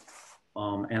program.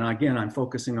 And again, I'm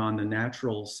focusing on the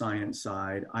natural science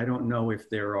side. I don't know if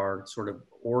there are sort of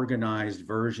organized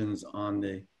versions on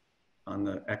the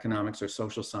economics or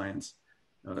social science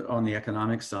on the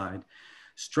economic side.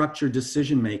 Structured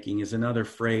decision-making is another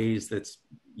phrase that's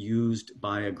used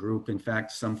by a group. In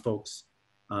fact, some folks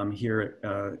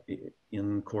here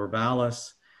in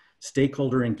Corvallis,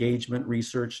 stakeholder engagement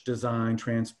research design,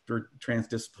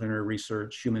 transdisciplinary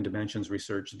research, human dimensions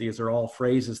research. These are all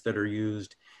phrases that are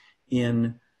used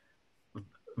in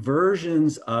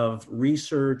versions of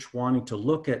research wanting to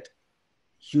look at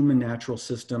human natural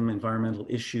system, environmental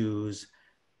issues,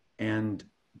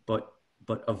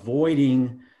 but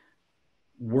avoiding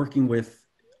working with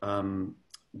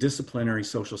disciplinary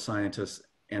social scientists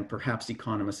and perhaps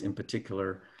economists in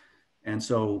particular. And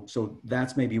so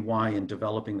that's maybe why in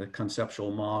developing the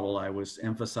conceptual model, I was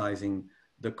emphasizing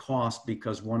the cost,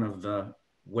 because one of the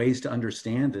ways to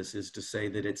understand this is to say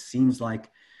that it seems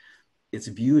like it's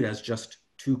viewed as just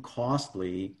too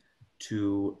costly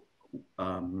to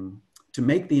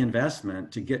make the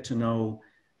investment, to get to know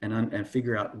and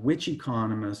figure out which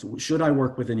economist, should I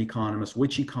work with an economist,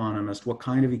 which economist, what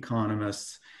kind of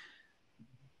economists,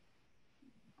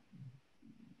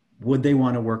 would they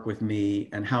want to work with me,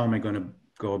 and how am I going to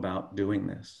go about doing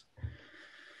this?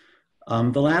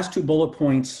 The last two bullet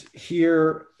points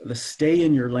here, the stay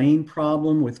in your lane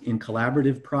problem in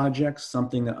collaborative projects,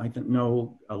 something that I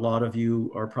know a lot of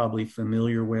you are probably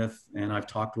familiar with, and I've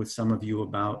talked with some of you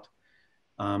about.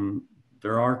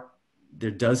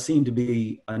 There does seem to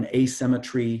be an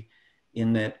asymmetry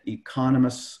in that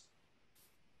economists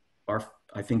are,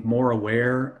 I think, more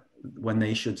aware when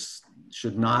they should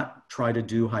not try to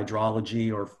do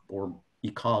hydrology or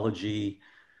ecology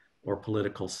or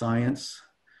political science,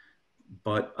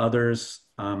 but others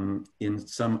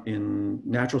in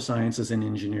natural sciences and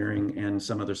engineering and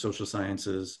some other social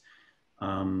sciences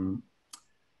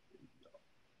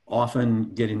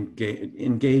often get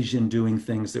engaged in doing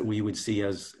things that we would see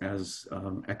as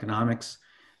economics,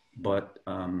 but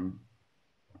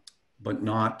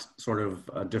not sort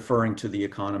of deferring to the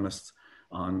economists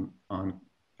on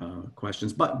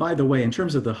questions. But by the way, in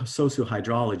terms of the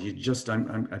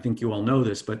sociohydrology, I think you all know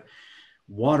this, but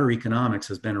water economics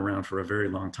has been around for a very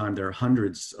long time. There are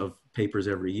hundreds of papers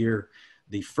every year.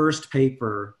 The first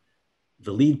paper,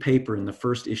 the lead paper in the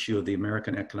first issue of the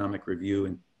American Economic Review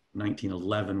in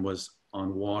 1911 was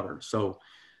on water. So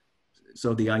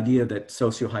the idea that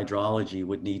sociohydrology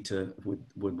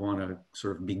would want to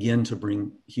sort of begin to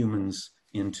bring humans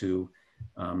into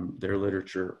their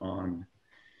literature on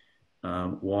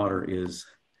water is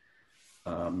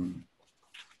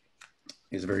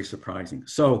very surprising.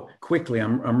 So quickly,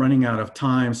 I'm running out of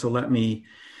time. So let me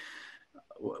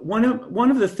one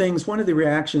of the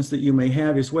reactions that you may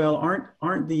have is, well,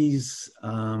 aren't these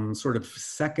sort of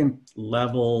second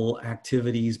level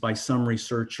activities by some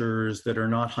researchers that are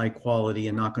not high quality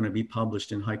and not going to be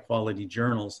published in high quality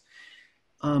journals?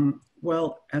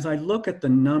 Well, as I look at the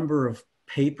number of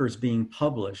papers being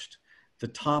published, the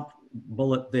top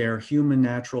bullet there, human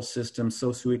natural systems,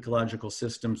 socio-ecological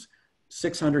systems,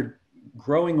 600,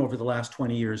 growing over the last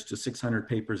 20 years to 600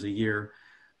 papers a year.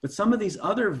 But some of these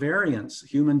other variants,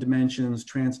 human dimensions,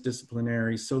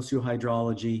 transdisciplinary,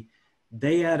 sociohydrology,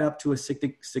 they add up to a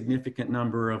significant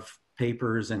number of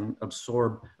papers and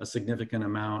absorb a significant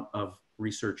amount of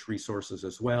research resources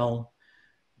as well.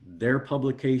 Their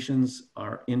publications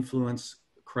are influence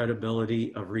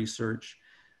credibility of research.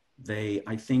 They,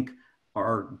 I think,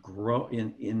 are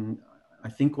I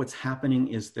think what's happening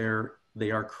is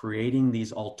they are creating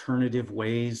these alternative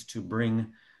ways to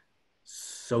bring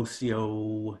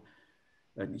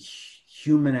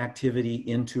human activity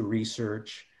into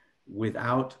research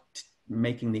without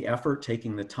making the effort,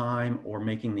 taking the time, or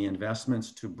making the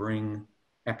investments to bring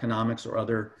economics or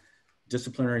other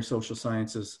disciplinary social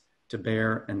sciences to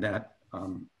bear, and that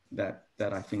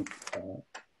I think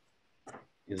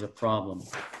is a problem.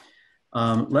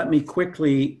 Let me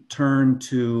quickly turn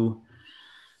to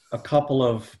a couple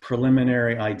of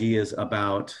preliminary ideas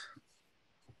about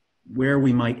where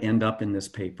we might end up in this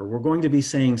paper. We're going to be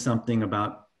saying something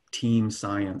about team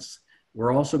science.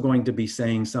 We're also going to be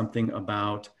saying something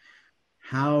about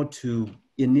how to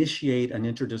initiate an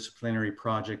interdisciplinary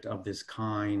project of this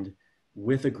kind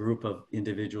with a group of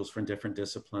individuals from different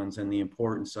disciplines, and the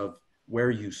importance of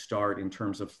where you start in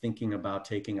terms of thinking about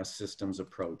taking a systems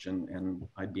approach. And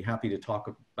I'd be happy to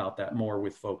talk about that more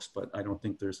with folks, but I don't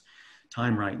think there's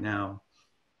time right now.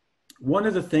 One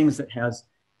of the things that has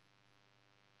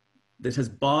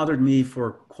bothered me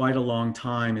for quite a long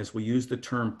time is we use the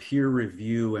term peer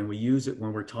review, and we use it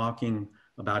when we're talking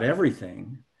about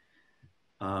everything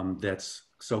that's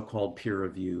so-called peer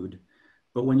reviewed.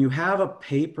 But when you have a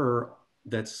paper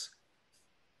that's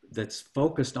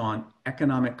focused on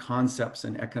economic concepts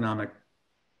and economic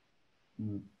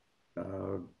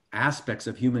aspects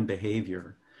of human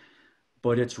behavior,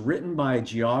 but it's written by a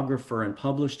geographer and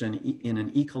published in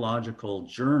an ecological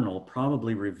journal,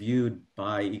 probably reviewed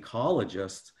by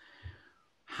ecologists,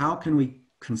 how can we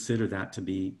consider that to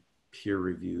be peer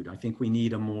reviewed? I think we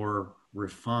need a more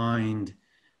refined,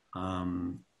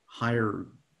 higher,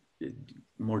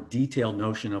 more detailed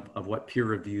notion of what peer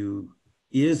review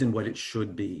is and what it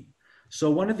should be. So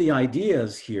one of the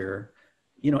ideas here,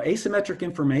 asymmetric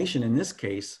information in this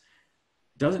case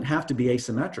doesn't have to be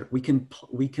asymmetric.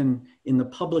 We can in the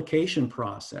publication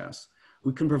process,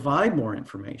 we can provide more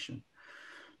information.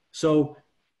 So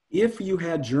if you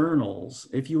had journals,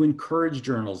 if you encourage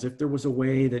journals, if there was a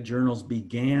way that journals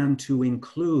began to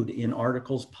include in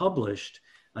articles published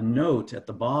a note at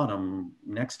the bottom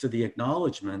next to the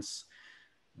acknowledgements,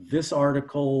 this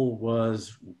article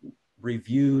was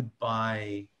reviewed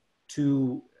by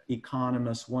 2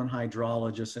 economists, 1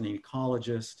 hydrologist and an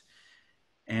ecologist,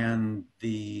 and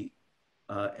the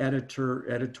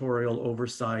editorial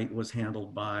oversight was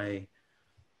handled by,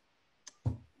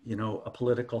 a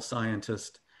political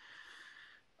scientist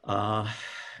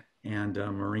and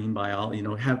a marine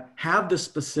biologist. Have the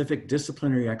specific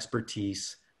disciplinary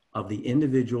expertise of the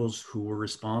individuals who were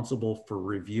responsible for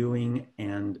reviewing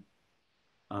and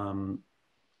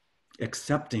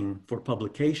accepting for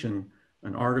publication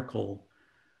an article,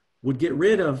 would get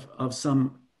rid of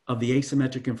some of the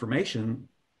asymmetric information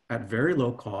at very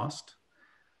low cost.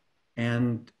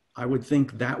 And I would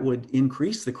think that would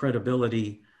increase the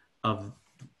credibility of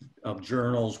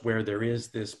journals where there is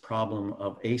this problem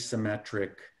of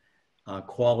asymmetric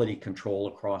quality control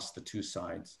across the 2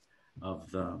 sides of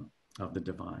the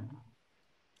divide.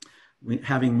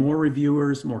 Having more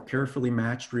reviewers, more carefully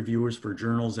matched reviewers for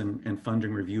journals and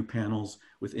funding review panels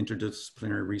with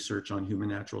interdisciplinary research on human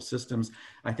natural systems.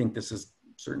 I think this is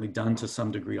certainly done to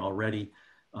some degree already,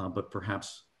 but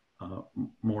perhaps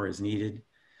more is needed.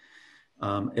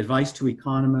 Advice to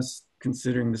economists,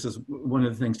 considering this is one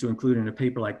of the things to include in a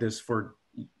paper like this for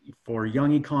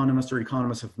young economists or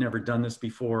economists who have never done this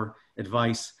before,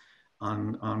 advice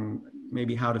on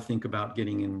maybe how to think about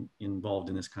getting involved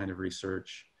in this kind of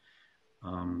research.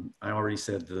 I already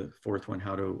said the 4th one,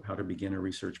 how to begin a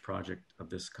research project of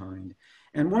this kind.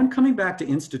 And one, coming back to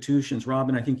institutions,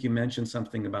 Robin, I think you mentioned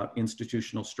something about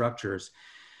institutional structures.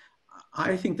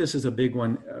 I think this is a big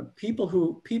one. People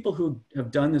who have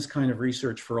done this kind of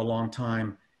research for a long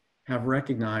time have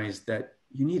recognized that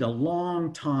you need a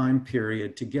long time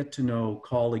period to get to know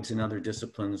colleagues in other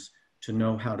disciplines to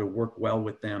know how to work well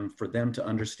with them, for them to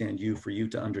understand you, for you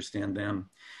to understand them.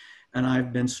 And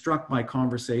I've been struck by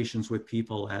conversations with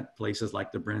people at places like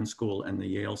the Bren School and the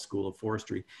Yale School of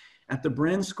Forestry. At the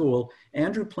Bren School,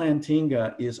 Andrew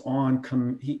Plantinga is on,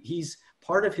 he's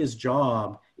part of his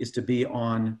job is to be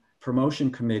on promotion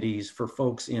committees for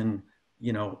folks in,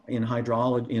 you know, in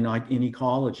hydrology, in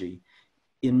ecology.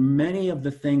 In many of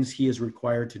the things he is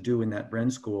required to do in that Bren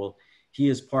School, he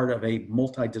is part of a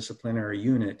multidisciplinary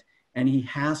unit, and he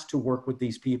has to work with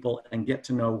these people and get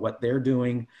to know what they're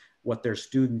doing, what their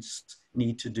students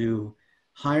need to do,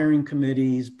 hiring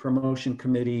committees, promotion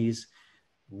committees,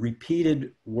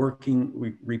 repeated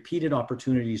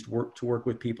opportunities to work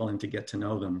with people and to get to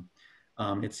know them.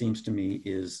 It seems to me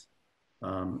is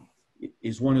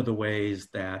one of the ways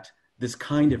that this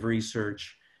kind of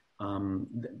research,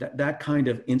 that kind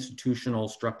of institutional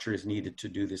structure is needed to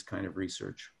do this kind of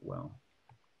research well.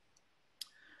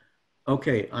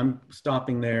 Okay, I'm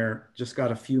stopping there. Just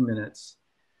got a few minutes.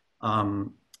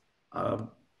 I'd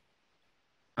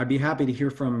be happy to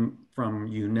hear from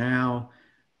you now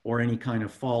or any kind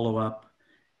of follow-up.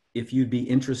 If you'd be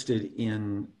interested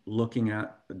in looking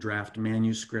at the draft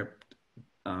manuscript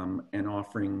and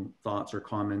offering thoughts or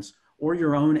comments, or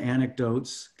your own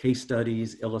anecdotes, case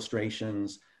studies,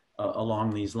 illustrations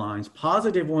along these lines,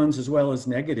 positive ones as well as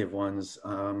negative ones.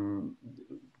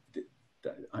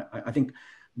 I think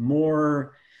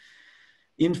more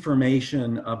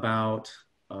information about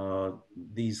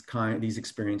these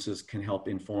experiences can help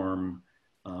inform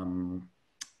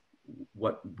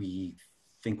what we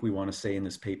think we want to say in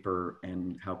this paper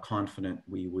and how confident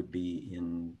we would be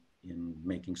in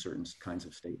making certain kinds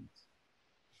of statements.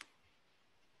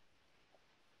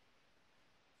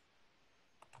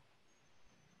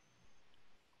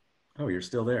 Oh, you're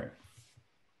still there.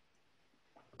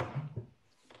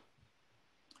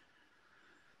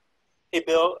 Hey,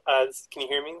 Bill, can you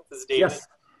hear me? This is David. Yes.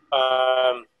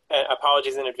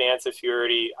 Apologies in advance if you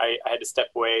already, I had to step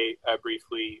away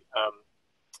briefly.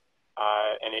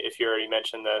 And if you already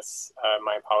mentioned this,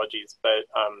 my apologies. But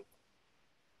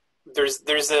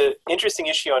there's an interesting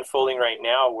issue unfolding right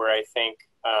now where I think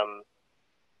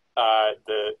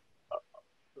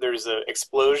there's an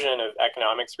explosion of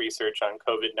economics research on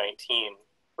COVID-19,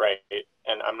 right?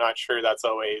 And I'm not sure that's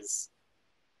always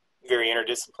very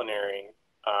interdisciplinary.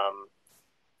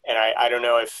 And I don't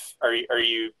know if, are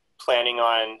you planning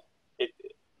on it,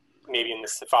 maybe in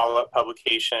this follow-up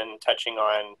publication touching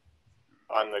on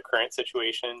the current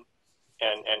situation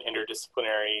and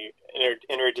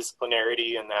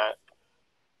interdisciplinarity in that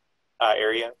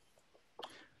area?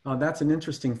 That's an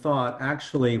interesting thought.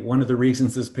 Actually, one of the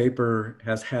reasons this paper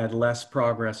has had less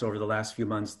progress over the last few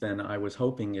months than I was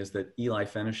hoping is that Eli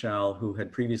Fenichal, who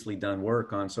had previously done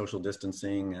work on social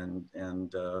distancing and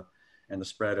the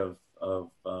spread of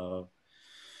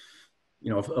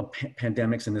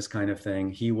pandemics and this kind of thing,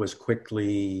 he was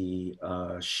quickly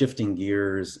shifting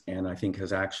gears, and I think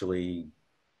has actually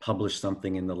published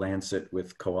something in the Lancet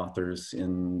with co-authors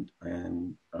in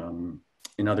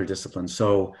other disciplines.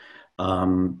 So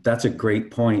that's a great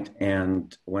point,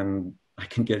 and when I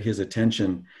can get his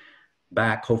attention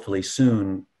back, hopefully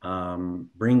soon,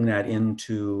 bring that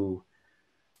into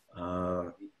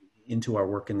our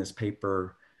work in this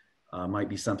paper might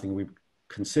be something we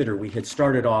consider. We had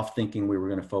started off thinking we were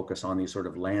going to focus on these sort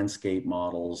of landscape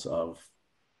models of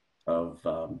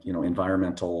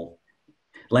environmental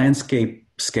landscape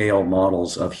scale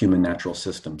models of human natural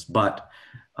systems, but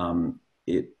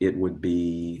it would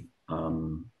be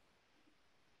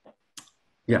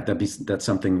that's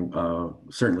something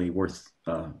certainly worth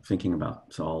thinking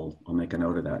about. So I'll make a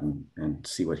note of that and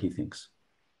see what he thinks.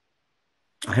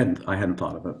 I hadn't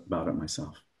thought about it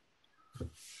myself.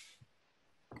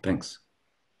 Thanks.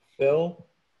 Bill,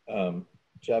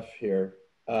 Jeff here.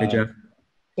 Hey, Jeff.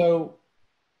 So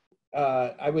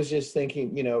I was just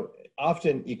thinking,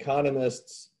 often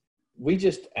economists, we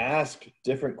just ask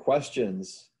different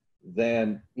questions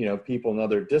than, people in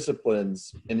other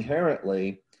disciplines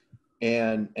inherently.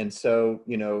 And so,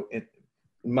 in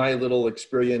my little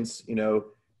experience,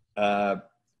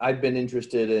 I've been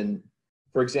interested in,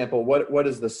 for example, what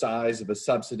is the size of a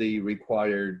subsidy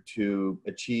required to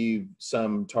achieve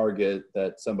some target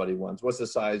that somebody wants? What's the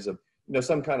size of,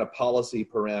 some kind of policy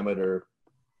parameter?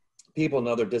 People in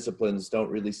other disciplines don't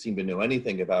really seem to know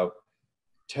anything about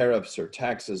tariffs or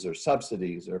taxes or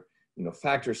subsidies or,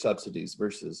 factor subsidies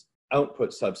versus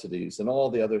output subsidies and all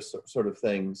the other sort of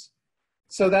things.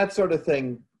 So that sort of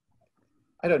thing,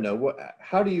 I don't know,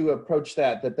 how do you approach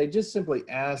that? That they just simply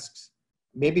ask,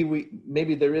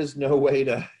 maybe there is no way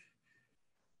to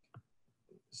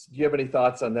do you have any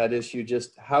thoughts on that issue?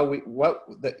 Just how what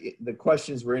the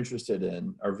questions we're interested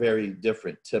in are very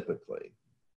different typically.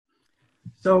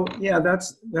 So yeah,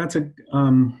 that's a,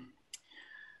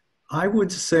 I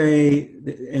would say,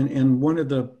 and one of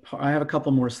the, I have a couple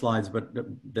more slides, but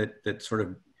that sort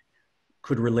of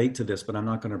could relate to this, but I'm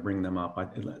not going to bring them up.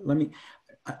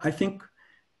 I think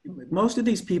most of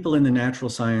these people in the natural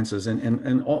sciences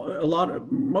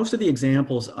most of the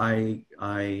examples I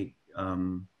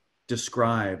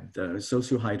described, the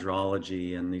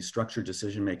sociohydrology and the structured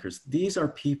decision makers, these are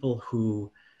people who,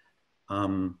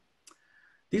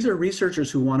 these are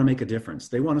researchers who want to make a difference.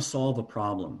 They want to solve a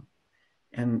problem.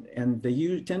 And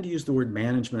they tend to use the word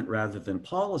management rather than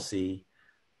policy.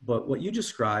 But what you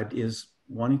described is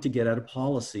wanting to get at a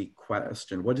policy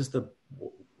question.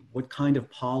 What kind of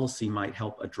policy might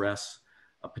help address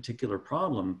a particular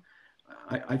problem?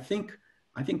 I think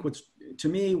what's, to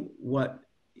me, what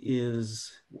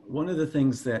is one of the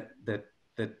things that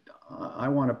I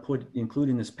want to include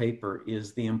in this paper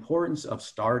is the importance of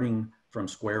starting from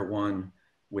square one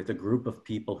with a group of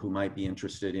people who might be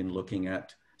interested in looking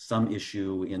at some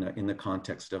issue in the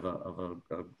context of a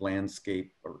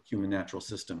landscape or human natural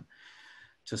system,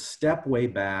 to step way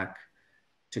back,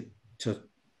 to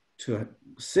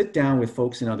sit down with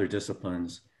folks in other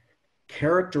disciplines,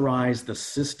 characterize the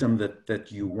system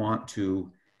that you want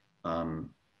to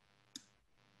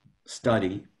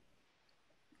study,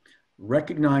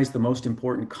 recognize the most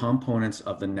important components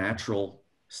of the natural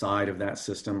side of that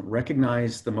system,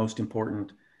 recognize the most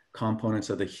important components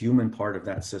of the human part of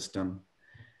that system,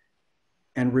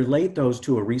 and relate those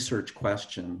to a research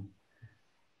question.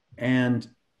 And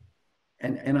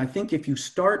I think if you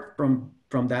start from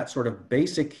that sort of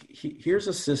basic, here's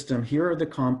a system, here are the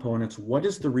components, what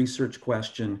is the research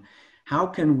question? How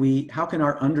can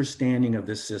our understanding of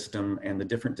this system and the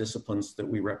different disciplines that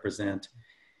we represent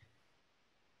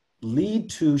lead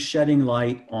to shedding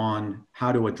light on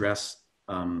how to address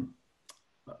a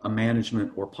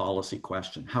management or policy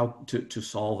question, how to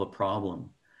solve a problem?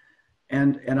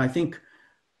 And I think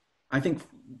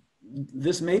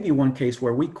this may be one case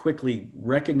where we quickly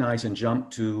recognize and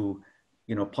jump to,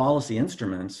 policy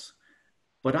instruments,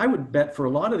 but I would bet for a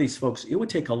lot of these folks, it would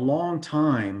take a long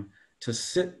time to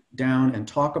sit down and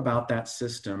talk about that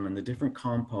system and the different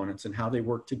components and how they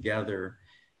work together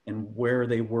and where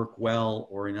they work well,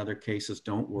 or in other cases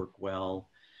don't work well,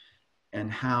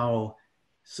 and how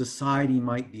society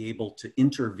might be able to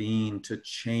intervene to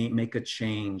make a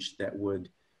change that would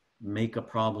make a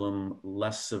problem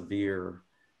less severe,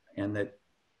 and that,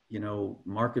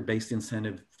 market-based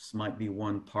incentives might be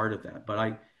one part of that. But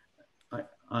I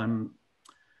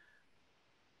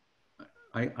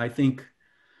think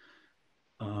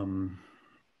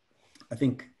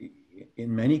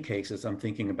in many cases, I'm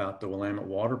thinking about the Willamette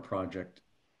Water Project.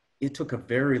 It took a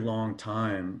very long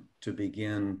time to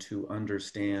begin to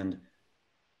understand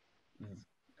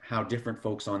how different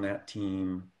folks on that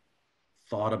team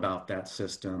thought about that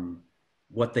system,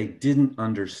 what they didn't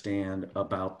understand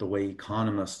about the way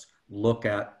economists look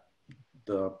at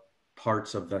the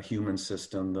parts of the human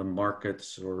system, the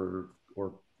markets or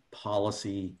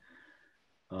policy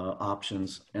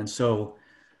options. And so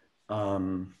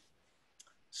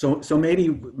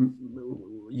maybe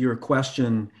your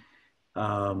question,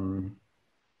 I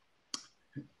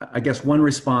guess one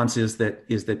response is that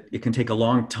it can take a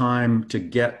long time to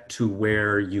get to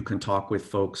where you can talk with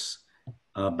folks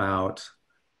about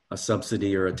a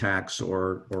subsidy or a tax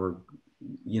or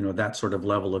that sort of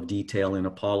level of detail in a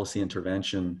policy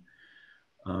intervention.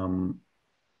 And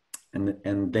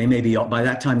they may be, by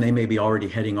that time, they may be already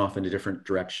heading off in a different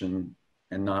direction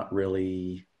and not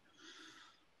really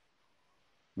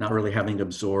having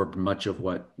absorbed much of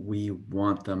what we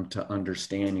want them to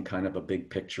understand in kind of a big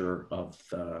picture of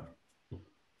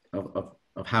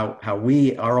how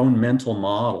our own mental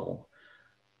model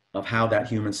of how that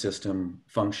human system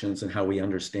functions and how we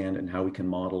understand it and how we can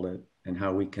model it and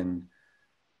how we can,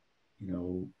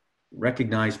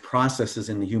 recognize processes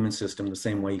in the human system the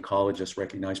same way ecologists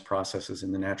recognize processes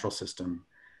in the natural system.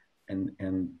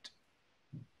 And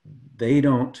they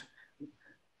don't,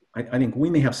 I think we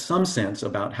may have some sense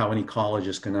about how an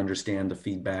ecologist can understand the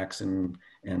feedbacks and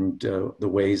the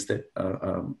ways that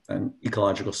an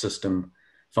ecological system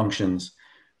functions.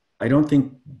 I don't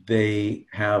think they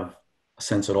have a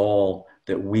sense at all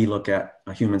that we look at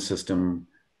a human system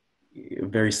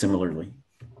very similarly.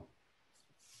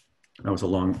 That was a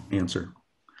long answer.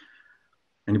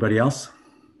 Anybody else?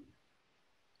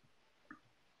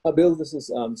 Bill, this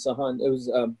is Sahan. It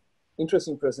was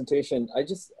interesting presentation. I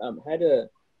just had a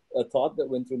thought that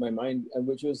went through my mind, and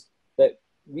which was that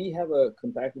we have a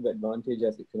comparative advantage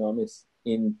as economists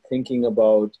in thinking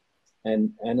about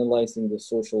and analyzing the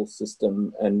social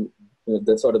system and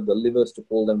the sort of the levers to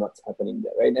pull and what's happening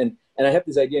there, right? And I have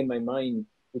this idea in my mind,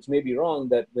 which may be wrong,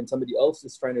 that when somebody else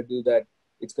is trying to do that,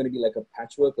 it's going to be like a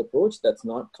patchwork approach that's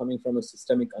not coming from a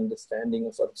systemic understanding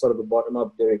of sort of a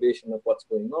bottom-up derivation of what's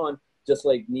going on, just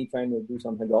like me trying to do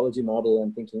some hydrology model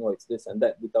and thinking, oh, it's this and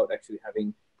that, without actually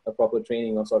having a proper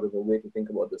training or sort of a way to think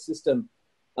about the system.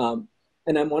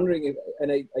 And I'm wondering if,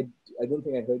 and I don't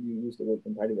think I heard you use the word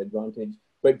comparative advantage,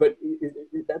 but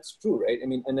that's true, right? I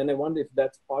mean, and then I wonder if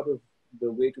that's part of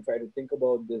the way to try to think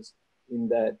about this, in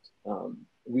that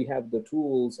we have the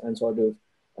tools and sort of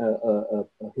a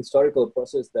historical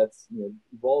process that's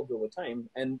evolved over time,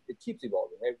 and it keeps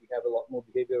evolving, right? We have a lot more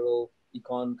behavioral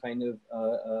econ kind of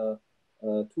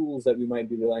tools that we might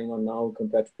be relying on now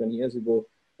compared to 20 years ago,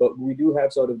 but we do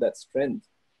have sort of that strength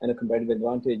and a competitive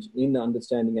advantage in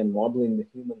understanding and modeling the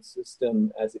human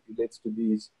system as it relates to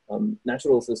these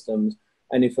natural systems.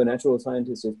 And if a natural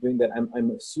scientist is doing that,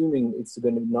 I'm assuming it's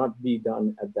going to not be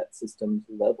done at that systems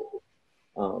level.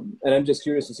 And I'm just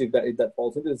curious to see if that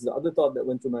falls into this. The other thought that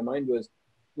went through my mind was,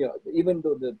 even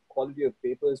though the quality of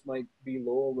papers might be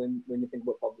low when you think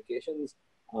about publications,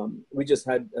 we just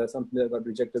had something that got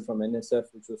rejected from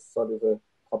NSF, which was sort of a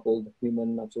coupled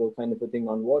human natural kind of a thing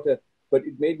on water. But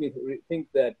it made me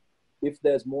think that if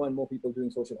there's more and more people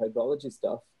doing social hydrology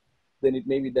stuff, then it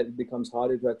may be that it becomes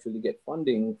harder to actually get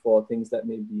funding for things that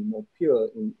may be more pure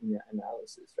in your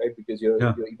analysis, right? Because your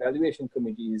evaluation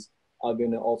committees are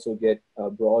going to also get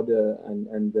broader,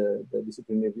 and the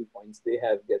disciplinary viewpoints they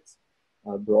have gets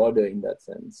broader in that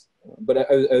sense. But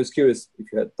I was curious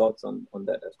if you had thoughts on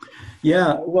that as well.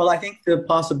 Yeah, well, I think the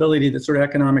possibility that sort of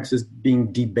economics is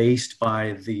being debased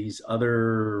by these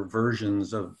other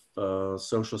versions of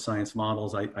social science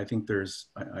models, I think there's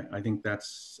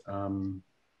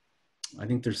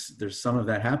some of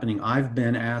that happening. I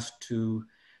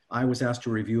was asked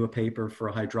to review a paper for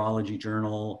a hydrology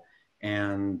journal,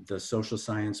 and the social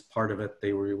science part of it,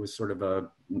 it was sort of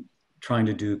trying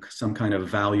to do some kind of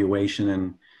valuation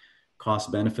and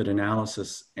cost benefit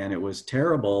analysis, and it was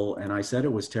terrible. And I said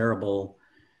it was terrible.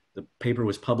 The paper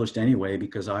was published anyway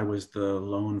because I was the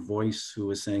lone voice who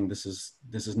was saying this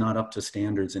is not up to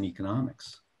standards in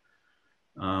economics.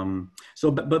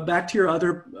 But back to your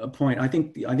other point, I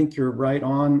think you're right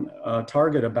on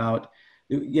target about,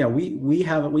 we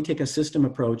take a system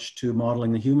approach to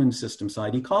modeling the human system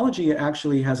side. Ecology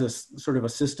actually has a sort of a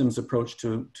systems approach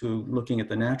to looking at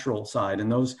the natural side,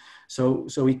 and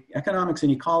economics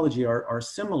and ecology are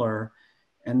similar,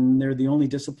 and they're the only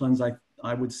disciplines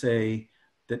I would say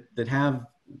that have,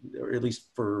 or at least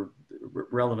for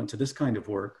relevant to this kind of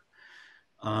work,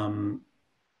 that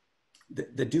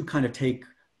do kind of take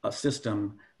a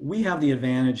system. We have the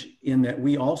advantage in that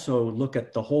we also look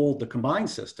at the combined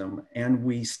system, and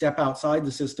we step outside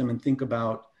the system and think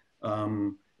about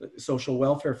social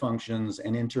welfare functions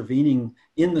and intervening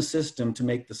in the system to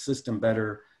make the system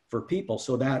better for people.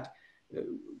 So that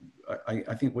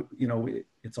I think,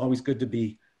 it's always good to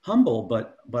be humble,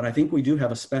 but I think we do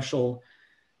have a special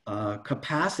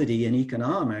capacity in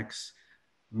economics,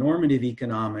 normative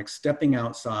economics, stepping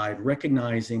outside,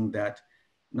 recognizing that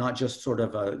not just sort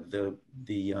of the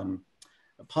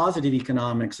positive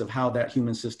economics of how that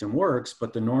human system works,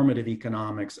 but the normative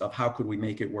economics of how could we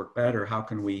make it work better? How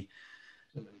can we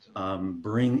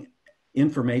bring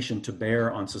information to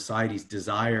bear on society's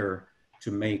desire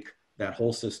to make that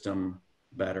whole system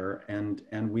better?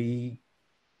 And we,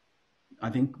 I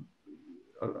think,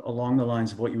 along the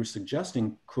lines of what you were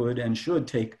suggesting, could and should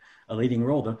take a leading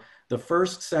role. The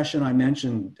first session I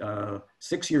mentioned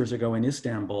 6 years ago in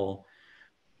Istanbul,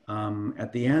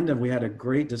 at the end we had a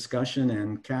great discussion,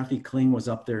 and Kathy Kling was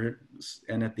up there,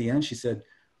 and at the end she said,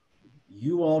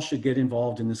 you all should get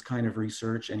involved in this kind of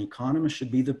research, and economists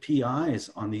should be the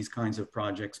PIs on these kinds of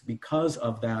projects because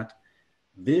of that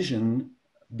vision,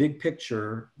 big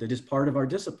picture that is part of our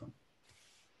discipline.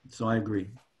 So I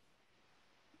agree.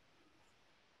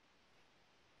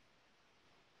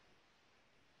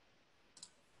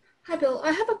 Hi, Bill.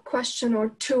 I have a question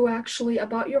or two actually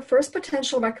about your first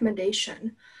potential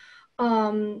recommendation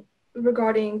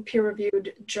regarding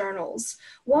peer-reviewed journals.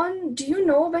 One, do you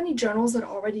know of any journals that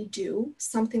already do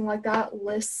something like that,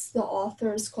 lists the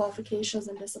author's qualifications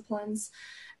and disciplines?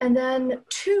 And then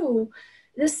two,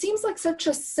 this seems like such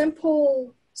a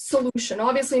simple solution,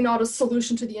 obviously not a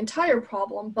solution to the entire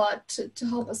problem, but to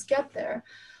help us get there.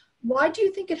 Why do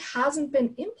you think it hasn't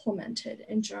been implemented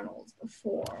in journals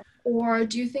before? Or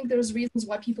do you think there's reasons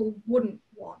why people wouldn't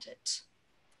want it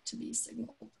to be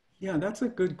signaled? Yeah, that's a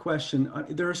good question.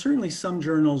 There are certainly some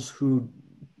journals who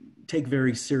take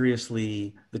very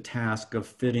seriously the task of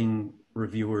fitting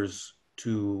reviewers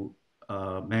to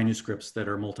manuscripts that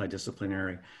are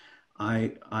multidisciplinary.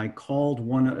 I called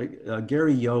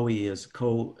Gary Yohe is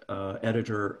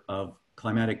co-editor of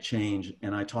Climatic Change,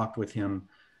 and I talked with him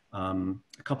a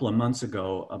couple of months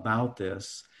ago about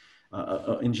this,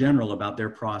 in general, about their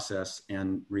process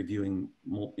and reviewing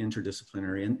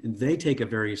interdisciplinary, and they take it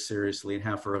very seriously and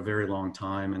have for a very long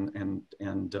time,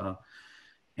 and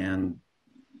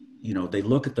you know, they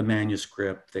look at the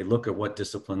manuscript, they look at what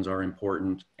disciplines are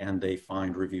important, and they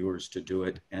find reviewers to do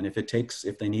it. And if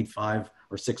they need 5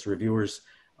 or 6 reviewers,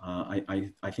 I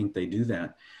think they do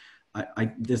that.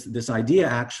 This idea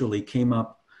actually came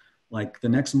up, like the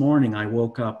next morning I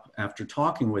woke up after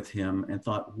talking with him and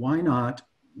thought, why not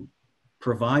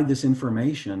provide this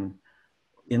information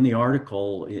in the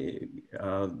article,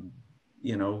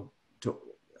 you know,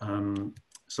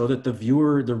 so that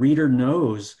the reader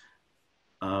knows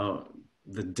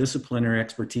the disciplinary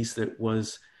expertise that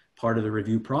was part of the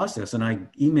review process. And I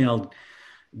emailed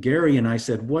Gary and I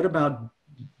said, what about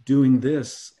doing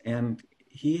this? And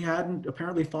he hadn't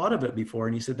apparently thought of it before.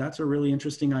 And he said, that's a really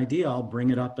interesting idea. I'll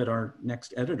bring it up at our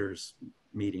next editors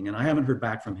meeting. And I haven't heard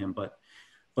back from him, but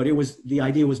the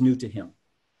idea was new to him.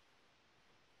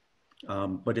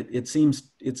 But it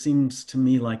seems to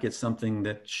me like it's something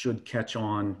that should catch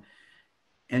on.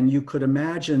 And you could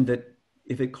imagine that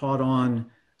if it caught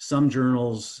on, some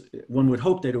journals, one would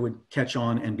hope that it would catch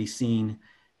on and be seen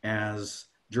as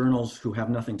journals who have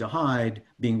nothing to hide,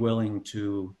 being willing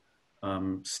to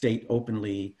state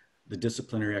openly the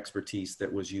disciplinary expertise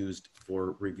that was used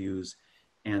for reviews.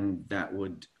 And that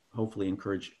would hopefully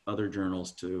encourage other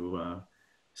journals to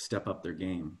step up their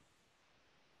game.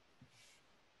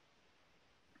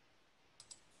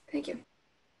 Thank you.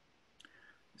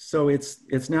 So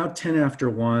it's now 10 after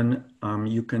 1.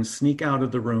 You can sneak out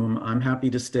of the room. I'm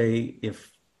happy to stay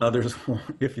if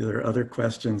if there are other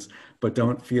questions, but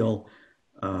don't feel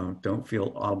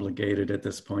obligated at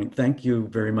this point. Thank you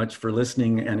very much for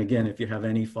listening. And again, if you have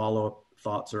any follow-up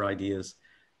thoughts or ideas,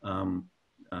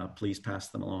 please pass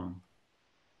them along.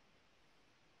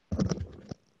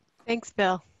 Thanks,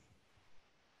 Bill.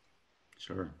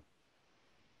 Sure.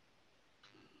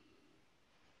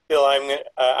 Bill, I'm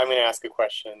gonna ask a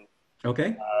question.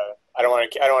 Okay. I don't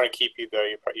want to keep you though.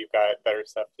 You've got better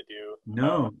stuff to do.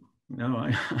 No.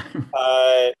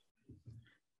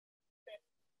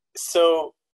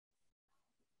 So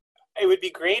it would be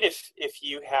great if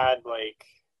you had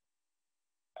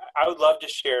I would love to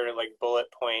share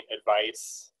bullet point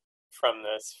advice from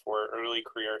this for early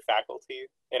career faculty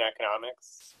in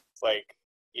economics,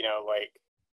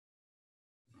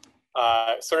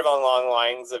 sort of along the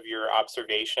lines of your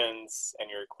observations and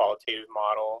your qualitative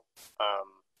model.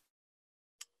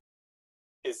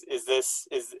 Is this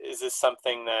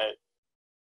something that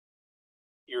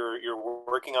you're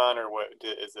working on, or what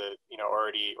is it?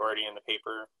 Already in the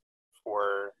paper?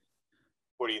 For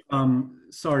what do you think?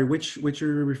 Sorry, which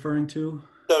you're referring to?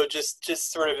 So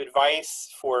just sort of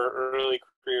advice for early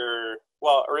career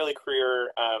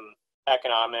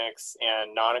economics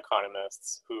and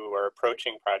non-economists who are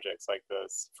approaching projects like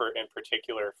this, in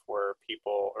particular for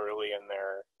people early in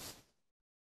their,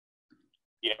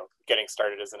 getting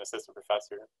started as an assistant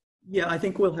professor. Yeah, I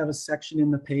think we'll have a section in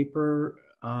the paper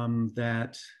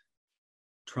that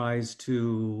tries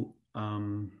to,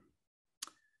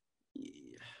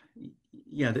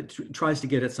 tries to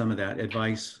get at some of that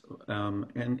advice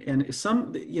and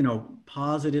some,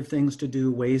 positive things to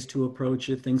do, ways to approach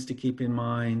it, things to keep in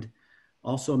mind.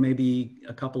 Also, maybe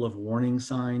a couple of warning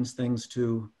signs, things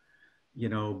to,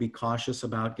 be cautious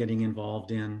about getting involved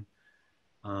in.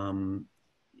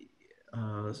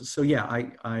 So yeah,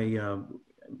 I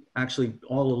actually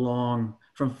all along,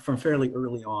 from fairly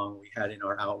early on, we had in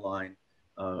our outline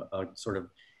a sort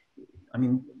of,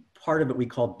 part of it we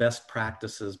called best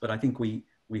practices, but I think we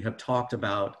have talked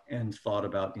about and thought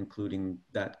about including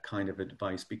that kind of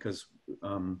advice because,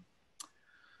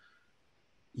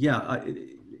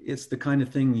 it's the kind of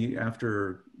thing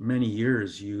after many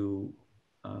years, you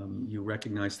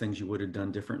recognize things you would have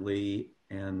done differently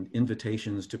and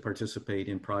invitations to participate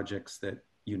in projects that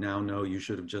you now know you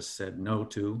should have just said no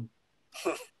to.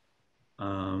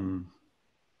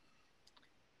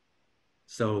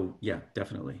 So yeah,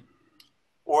 definitely.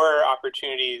 Or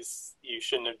opportunities you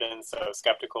shouldn't have been so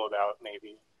skeptical about,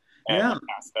 maybe. And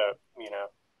passed up,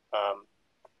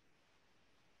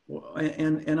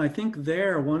 And I think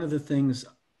one of the things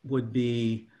would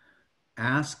be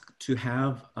ask to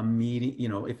have a meeting.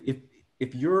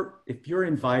 If you're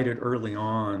invited early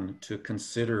on to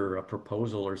consider a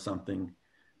proposal or something,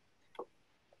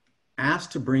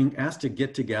 ask to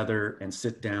get together and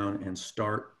sit down and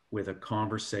start with a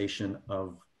conversation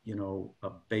of a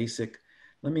basic.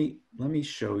 Let me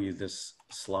show you this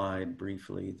slide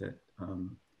briefly that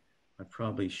I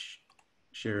probably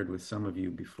shared with some of you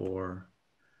before.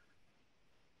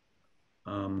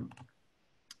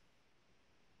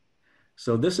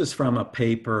 So this is from a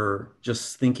paper,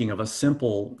 just thinking of the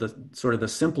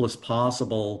simplest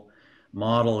possible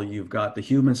model. You've got the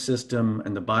human system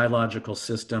and the biological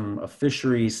system, a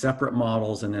fishery, separate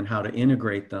models, and then how to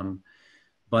integrate them.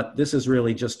 But this is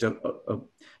really just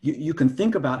you can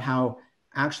think about how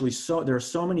actually there are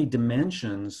so many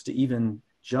dimensions to even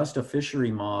just a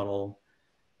fishery model,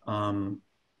 to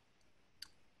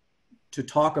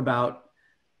talk about,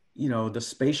 the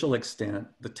spatial extent,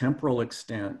 the temporal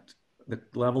extent, the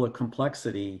level of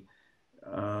complexity,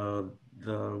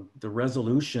 the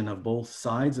resolution of both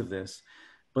sides of this.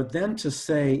 But then to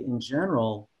say in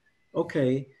general,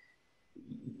 okay,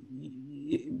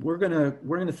 we're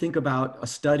gonna think about a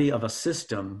study of a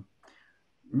system.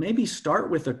 Maybe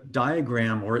start with a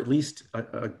diagram, or at least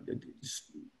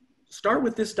start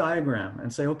with this diagram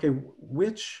and say, okay,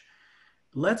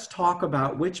 let's talk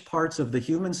about which parts of the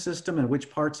human system and which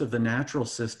parts of the natural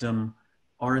system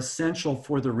are essential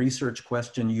for the research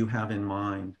question you have in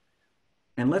mind.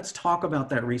 And let's talk about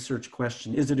that research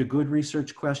question. Is it a good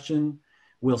research question?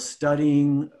 Will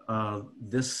studying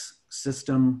this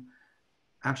system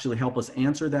actually help us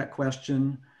answer that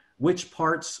question? Which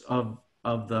parts of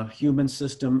the human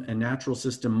system and natural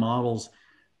system models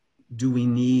do we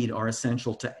need, are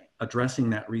essential to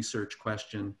addressing that research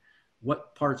question?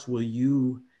 What parts will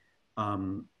you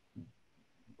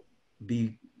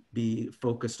be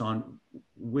focused on?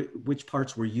 Which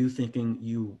parts were you thinking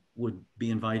you would be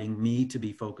inviting me to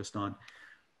be focused on?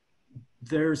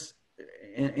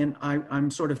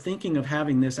 I'm sort of thinking of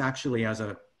having this actually as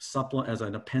an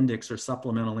appendix or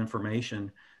supplemental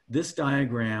information. This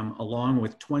diagram, along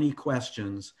with 20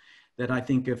 questions that I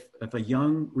think if a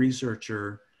young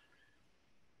researcher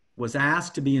was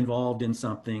asked to be involved in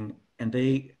something and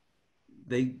they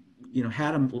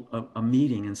had a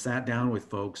meeting and sat down with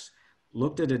folks,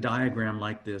 looked at a diagram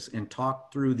like this and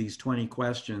talked through these 20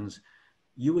 questions,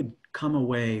 you would come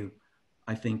away,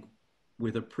 I think,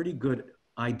 with a pretty good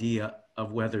idea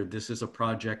of whether this is a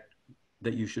project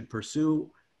that you should pursue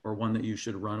or one that you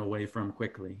should run away from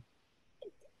quickly.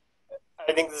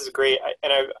 I think this is great.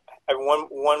 And I have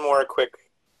one more quick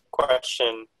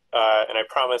question, and I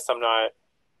promise I'm not,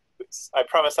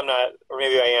 or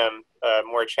maybe I am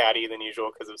more chatty than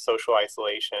usual because of social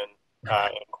isolation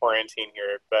and quarantine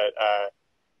here. But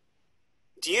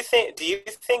do you think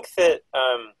that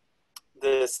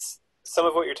some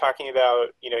of what you're talking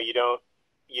about, you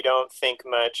don't think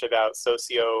much about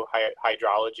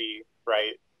socio-hydrology,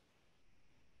 right?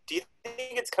 Do you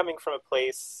think it's coming from a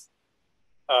place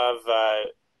of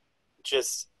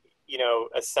just,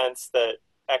 a sense that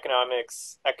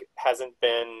economics hasn't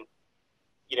been,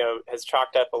 has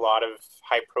chalked up a lot of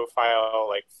high profile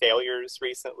like failures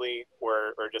recently,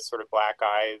 or just sort of black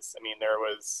eyes? I mean, there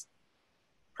was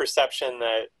perception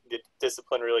that the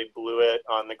discipline really blew it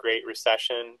on the Great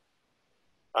Recession,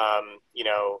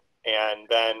 and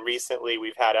then recently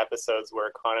we've had episodes where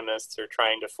economists are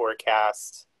trying to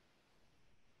forecast,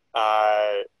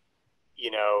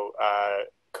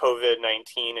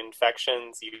 COVID-19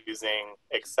 infections using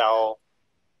Excel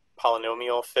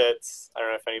polynomial fits. I don't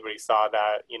know if anybody saw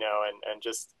that, and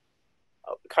just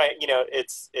kind of,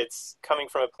 it's coming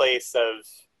from a place of,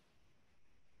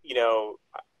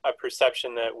 a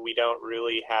perception that we don't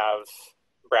really have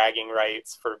bragging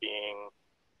rights for being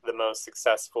the most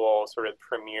successful sort of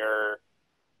premier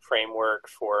framework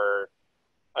for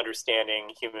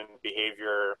understanding human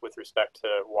behavior with respect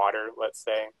to water, let's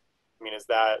say. I mean, is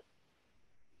that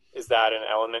an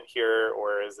element here,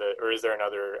 or is there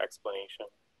another explanation?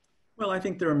 Well, I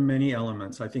think there are many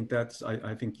elements. I think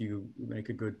I think you make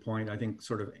a good point. I think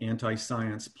sort of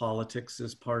anti-science politics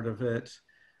is part of it.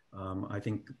 I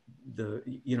think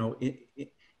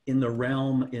in the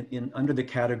realm, under the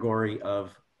category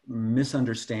of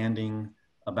misunderstanding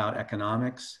about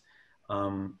economics,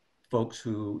 folks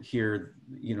who hear,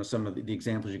 some of the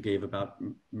examples you gave about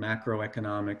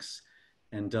macroeconomics,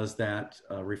 and does that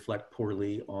reflect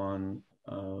poorly on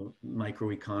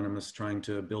microeconomists trying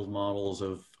to build models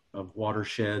of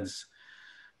watersheds,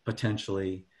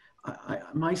 potentially.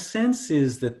 My sense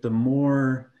is that the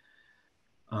more,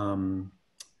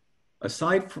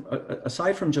 aside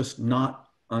from just not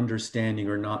understanding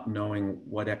or not knowing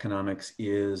what economics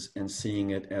is and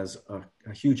seeing it as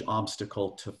a huge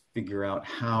obstacle to figure out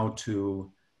how to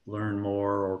learn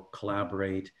more or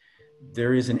collaborate,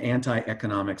 there is an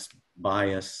anti-economics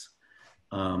bias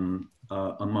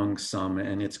among some,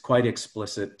 and it's quite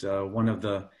explicit. One of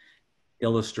the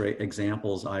illustrate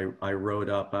examples I wrote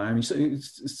up. I mean,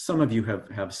 some of you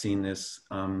have seen this.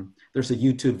 There's a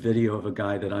YouTube video of a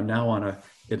guy that I'm now on a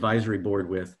advisory board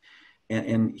with,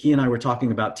 and he and I were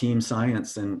talking about team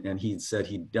science, and he said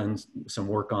he'd done some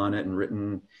work on it and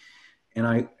written, and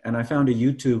I found a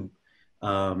YouTube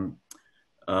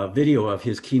video of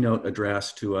his keynote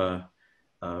address to a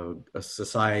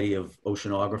society of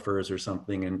oceanographers or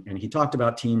something, and he talked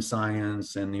about team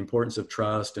science and the importance of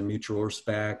trust and mutual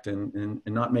respect and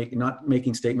not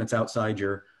making statements outside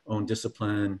your own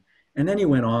discipline. And then he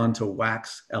went on to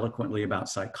wax eloquently about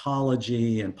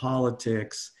psychology and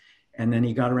politics, and then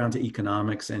he got around to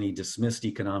economics, and he dismissed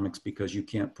economics because you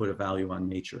can't put a value on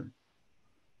nature.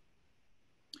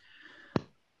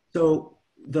 So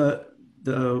I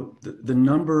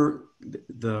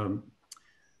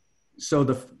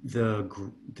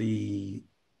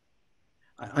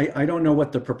don't know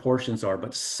what the proportions are,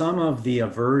 but some of the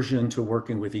aversion to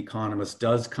working with economists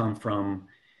does come from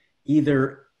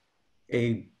either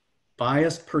a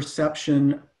biased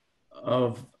perception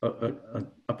of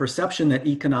a perception that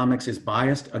economics is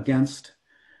biased against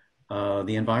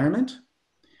the environment,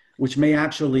 which may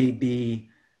actually be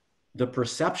the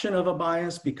perception of a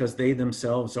bias because they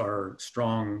themselves are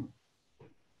strong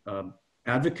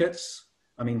advocates.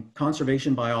 I mean,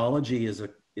 conservation biology is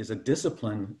a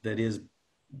discipline that is,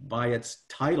 by its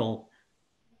title,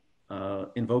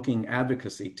 invoking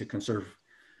advocacy to conserve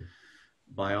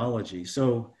biology.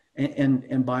 So,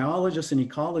 and biologists and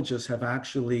ecologists have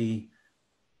actually,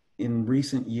 in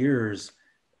recent years,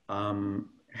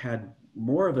 had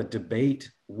more of a debate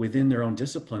within their own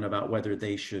discipline about whether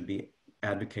they should be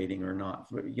advocating or not.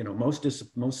 You know, most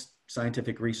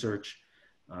scientific research,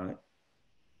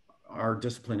 our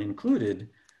discipline included,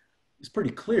 it's pretty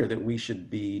clear that we should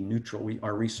be neutral.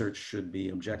 Our research should be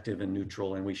objective and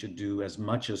neutral, and we should do as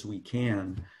much as we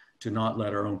can to not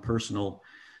let our own personal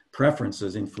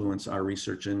preferences influence our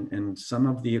research. And some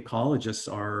of the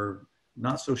ecologists are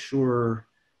not so sure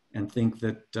and think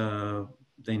that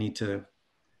they need to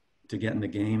get in the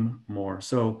game more.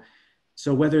 So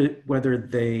whether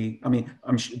they, I mean,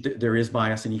 I'm sure there is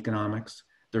bias in economics.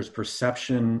 There's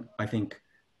perception, I think,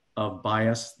 of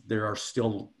bias. There are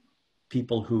still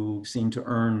people who seem to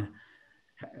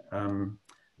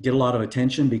get a lot of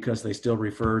attention because they still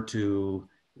refer to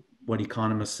what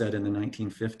economists said in the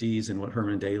 1950s and what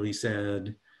Herman Daly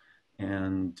said,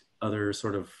 and other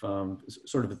sort of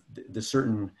the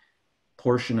certain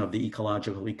portion of the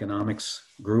ecological economics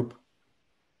group.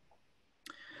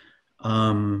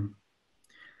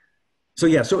 So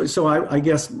yeah, so I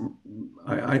guess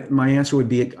my answer would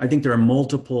be, I think there are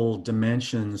multiple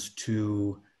dimensions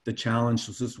to the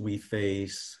challenges we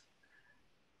face,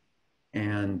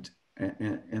 and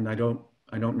I don't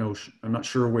know, I'm not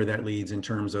sure where that leads in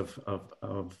terms of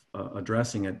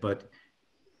addressing it, but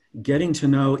getting to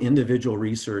know individual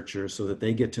researchers so that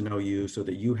they get to know you, so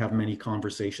that you have many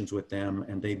conversations with them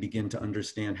and they begin to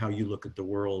understand how you look at the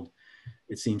world,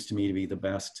 it seems to me to be the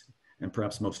best and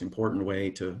perhaps most important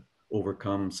way to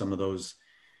overcome some of those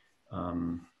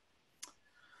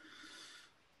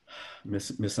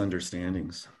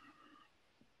misunderstandings.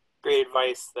 Great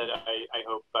advice that I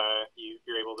hope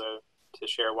you're able to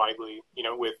share widely, you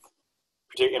know,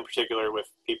 in particular with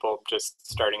people just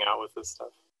starting out with this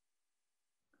stuff.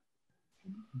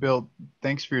 Bill,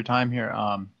 thanks for your time here.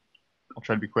 I'll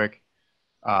try to be quick.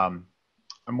 I'm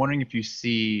wondering if you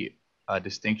see a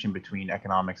distinction between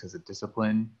economics as a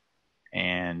discipline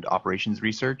and operations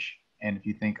research, and if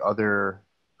you think other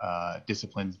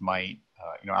disciplines might,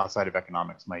 outside of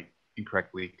economics, might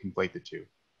incorrectly conflate the two,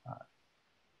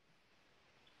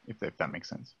 if that makes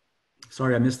sense.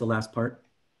 Sorry, I missed the last part.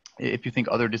 If you think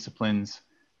other disciplines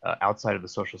outside of the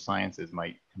social sciences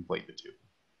might conflate the two.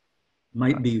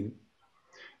 Might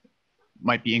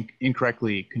be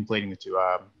incorrectly conflating the two.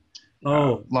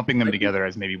 Lumping them together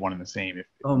as maybe one and the same.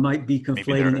 Might be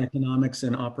conflating economics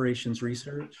and operations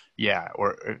research? Yeah,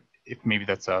 or if maybe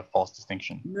that's a false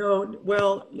distinction. No,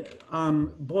 well,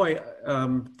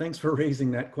 thanks for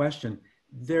raising that question.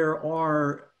 There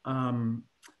are,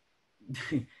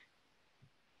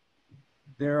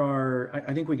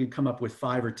 I think we could come up with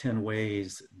 5 or 10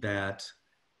 ways that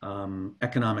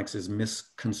economics is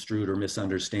misconstrued or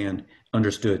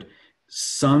understood.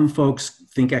 Some folks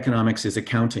think economics is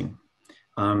accounting.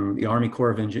 The Army Corps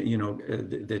of Engineers,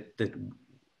 that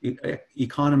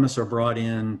economists are brought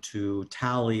in to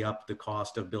tally up the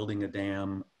cost of building a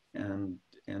dam, and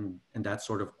that's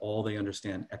sort of all they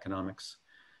understand economics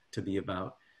to be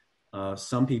about.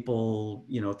 Some people,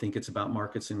 think it's about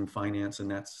markets and finance, and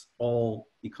that's all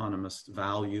economists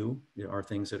value. There are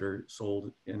things that are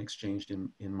sold and exchanged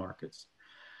in markets.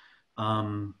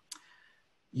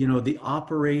 you know, the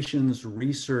operations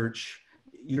research,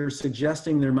 you're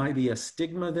suggesting there might be a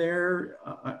stigma there.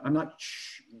 I'm not.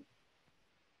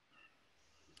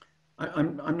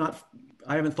 I'm not.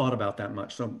 I haven't thought about that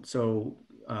much. So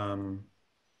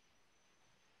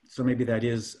maybe that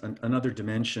is another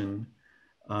dimension.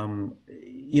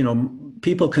 You know,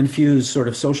 people confuse sort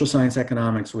of social science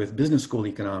economics with business school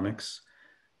economics.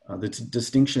 The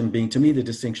distinction being, to me, the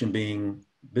distinction being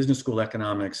business school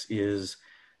economics is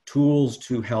tools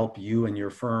to help you and your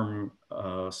firm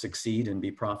succeed and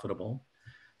be profitable.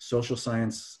 Social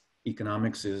science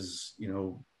economics is, you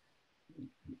know,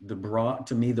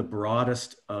 to me, the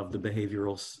broadest of the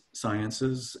behavioral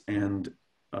sciences, and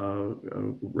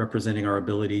representing our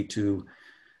ability to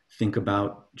think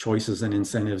about choices and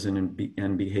incentives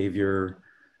and behavior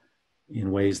in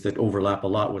ways that overlap a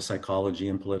lot with psychology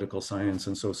and political science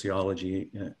and sociology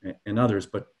and others,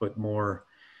 but more,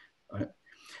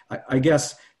 I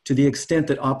guess, to the extent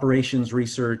that operations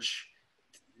research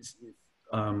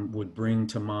would bring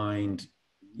to mind,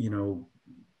 you know,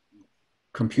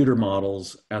 computer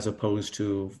models as opposed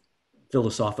to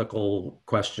philosophical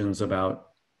questions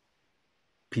about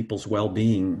people's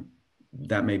well-being,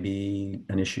 that may be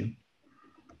an issue.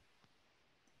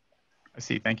 I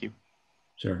see. Thank you.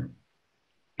 Sure.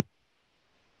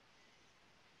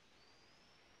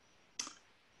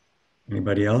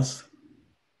 Anybody else?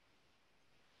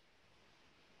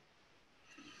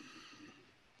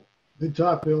 Good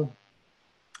talk, Bill.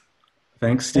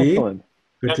 Thanks, Steve. Excellent.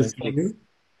 Good to see you.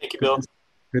 Thank you, Bill.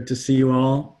 Good to see you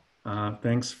all.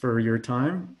 Thanks for your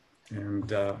time, and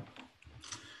have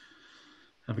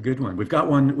a good one. We've got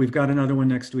another one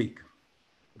next week.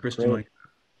 Christian.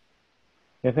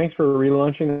 Yeah, thanks for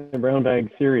relaunching the Brown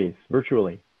Bag series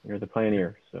virtually. You're the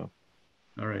pioneer. So.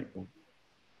 All right.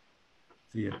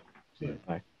 See you. See you.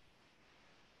 Bye.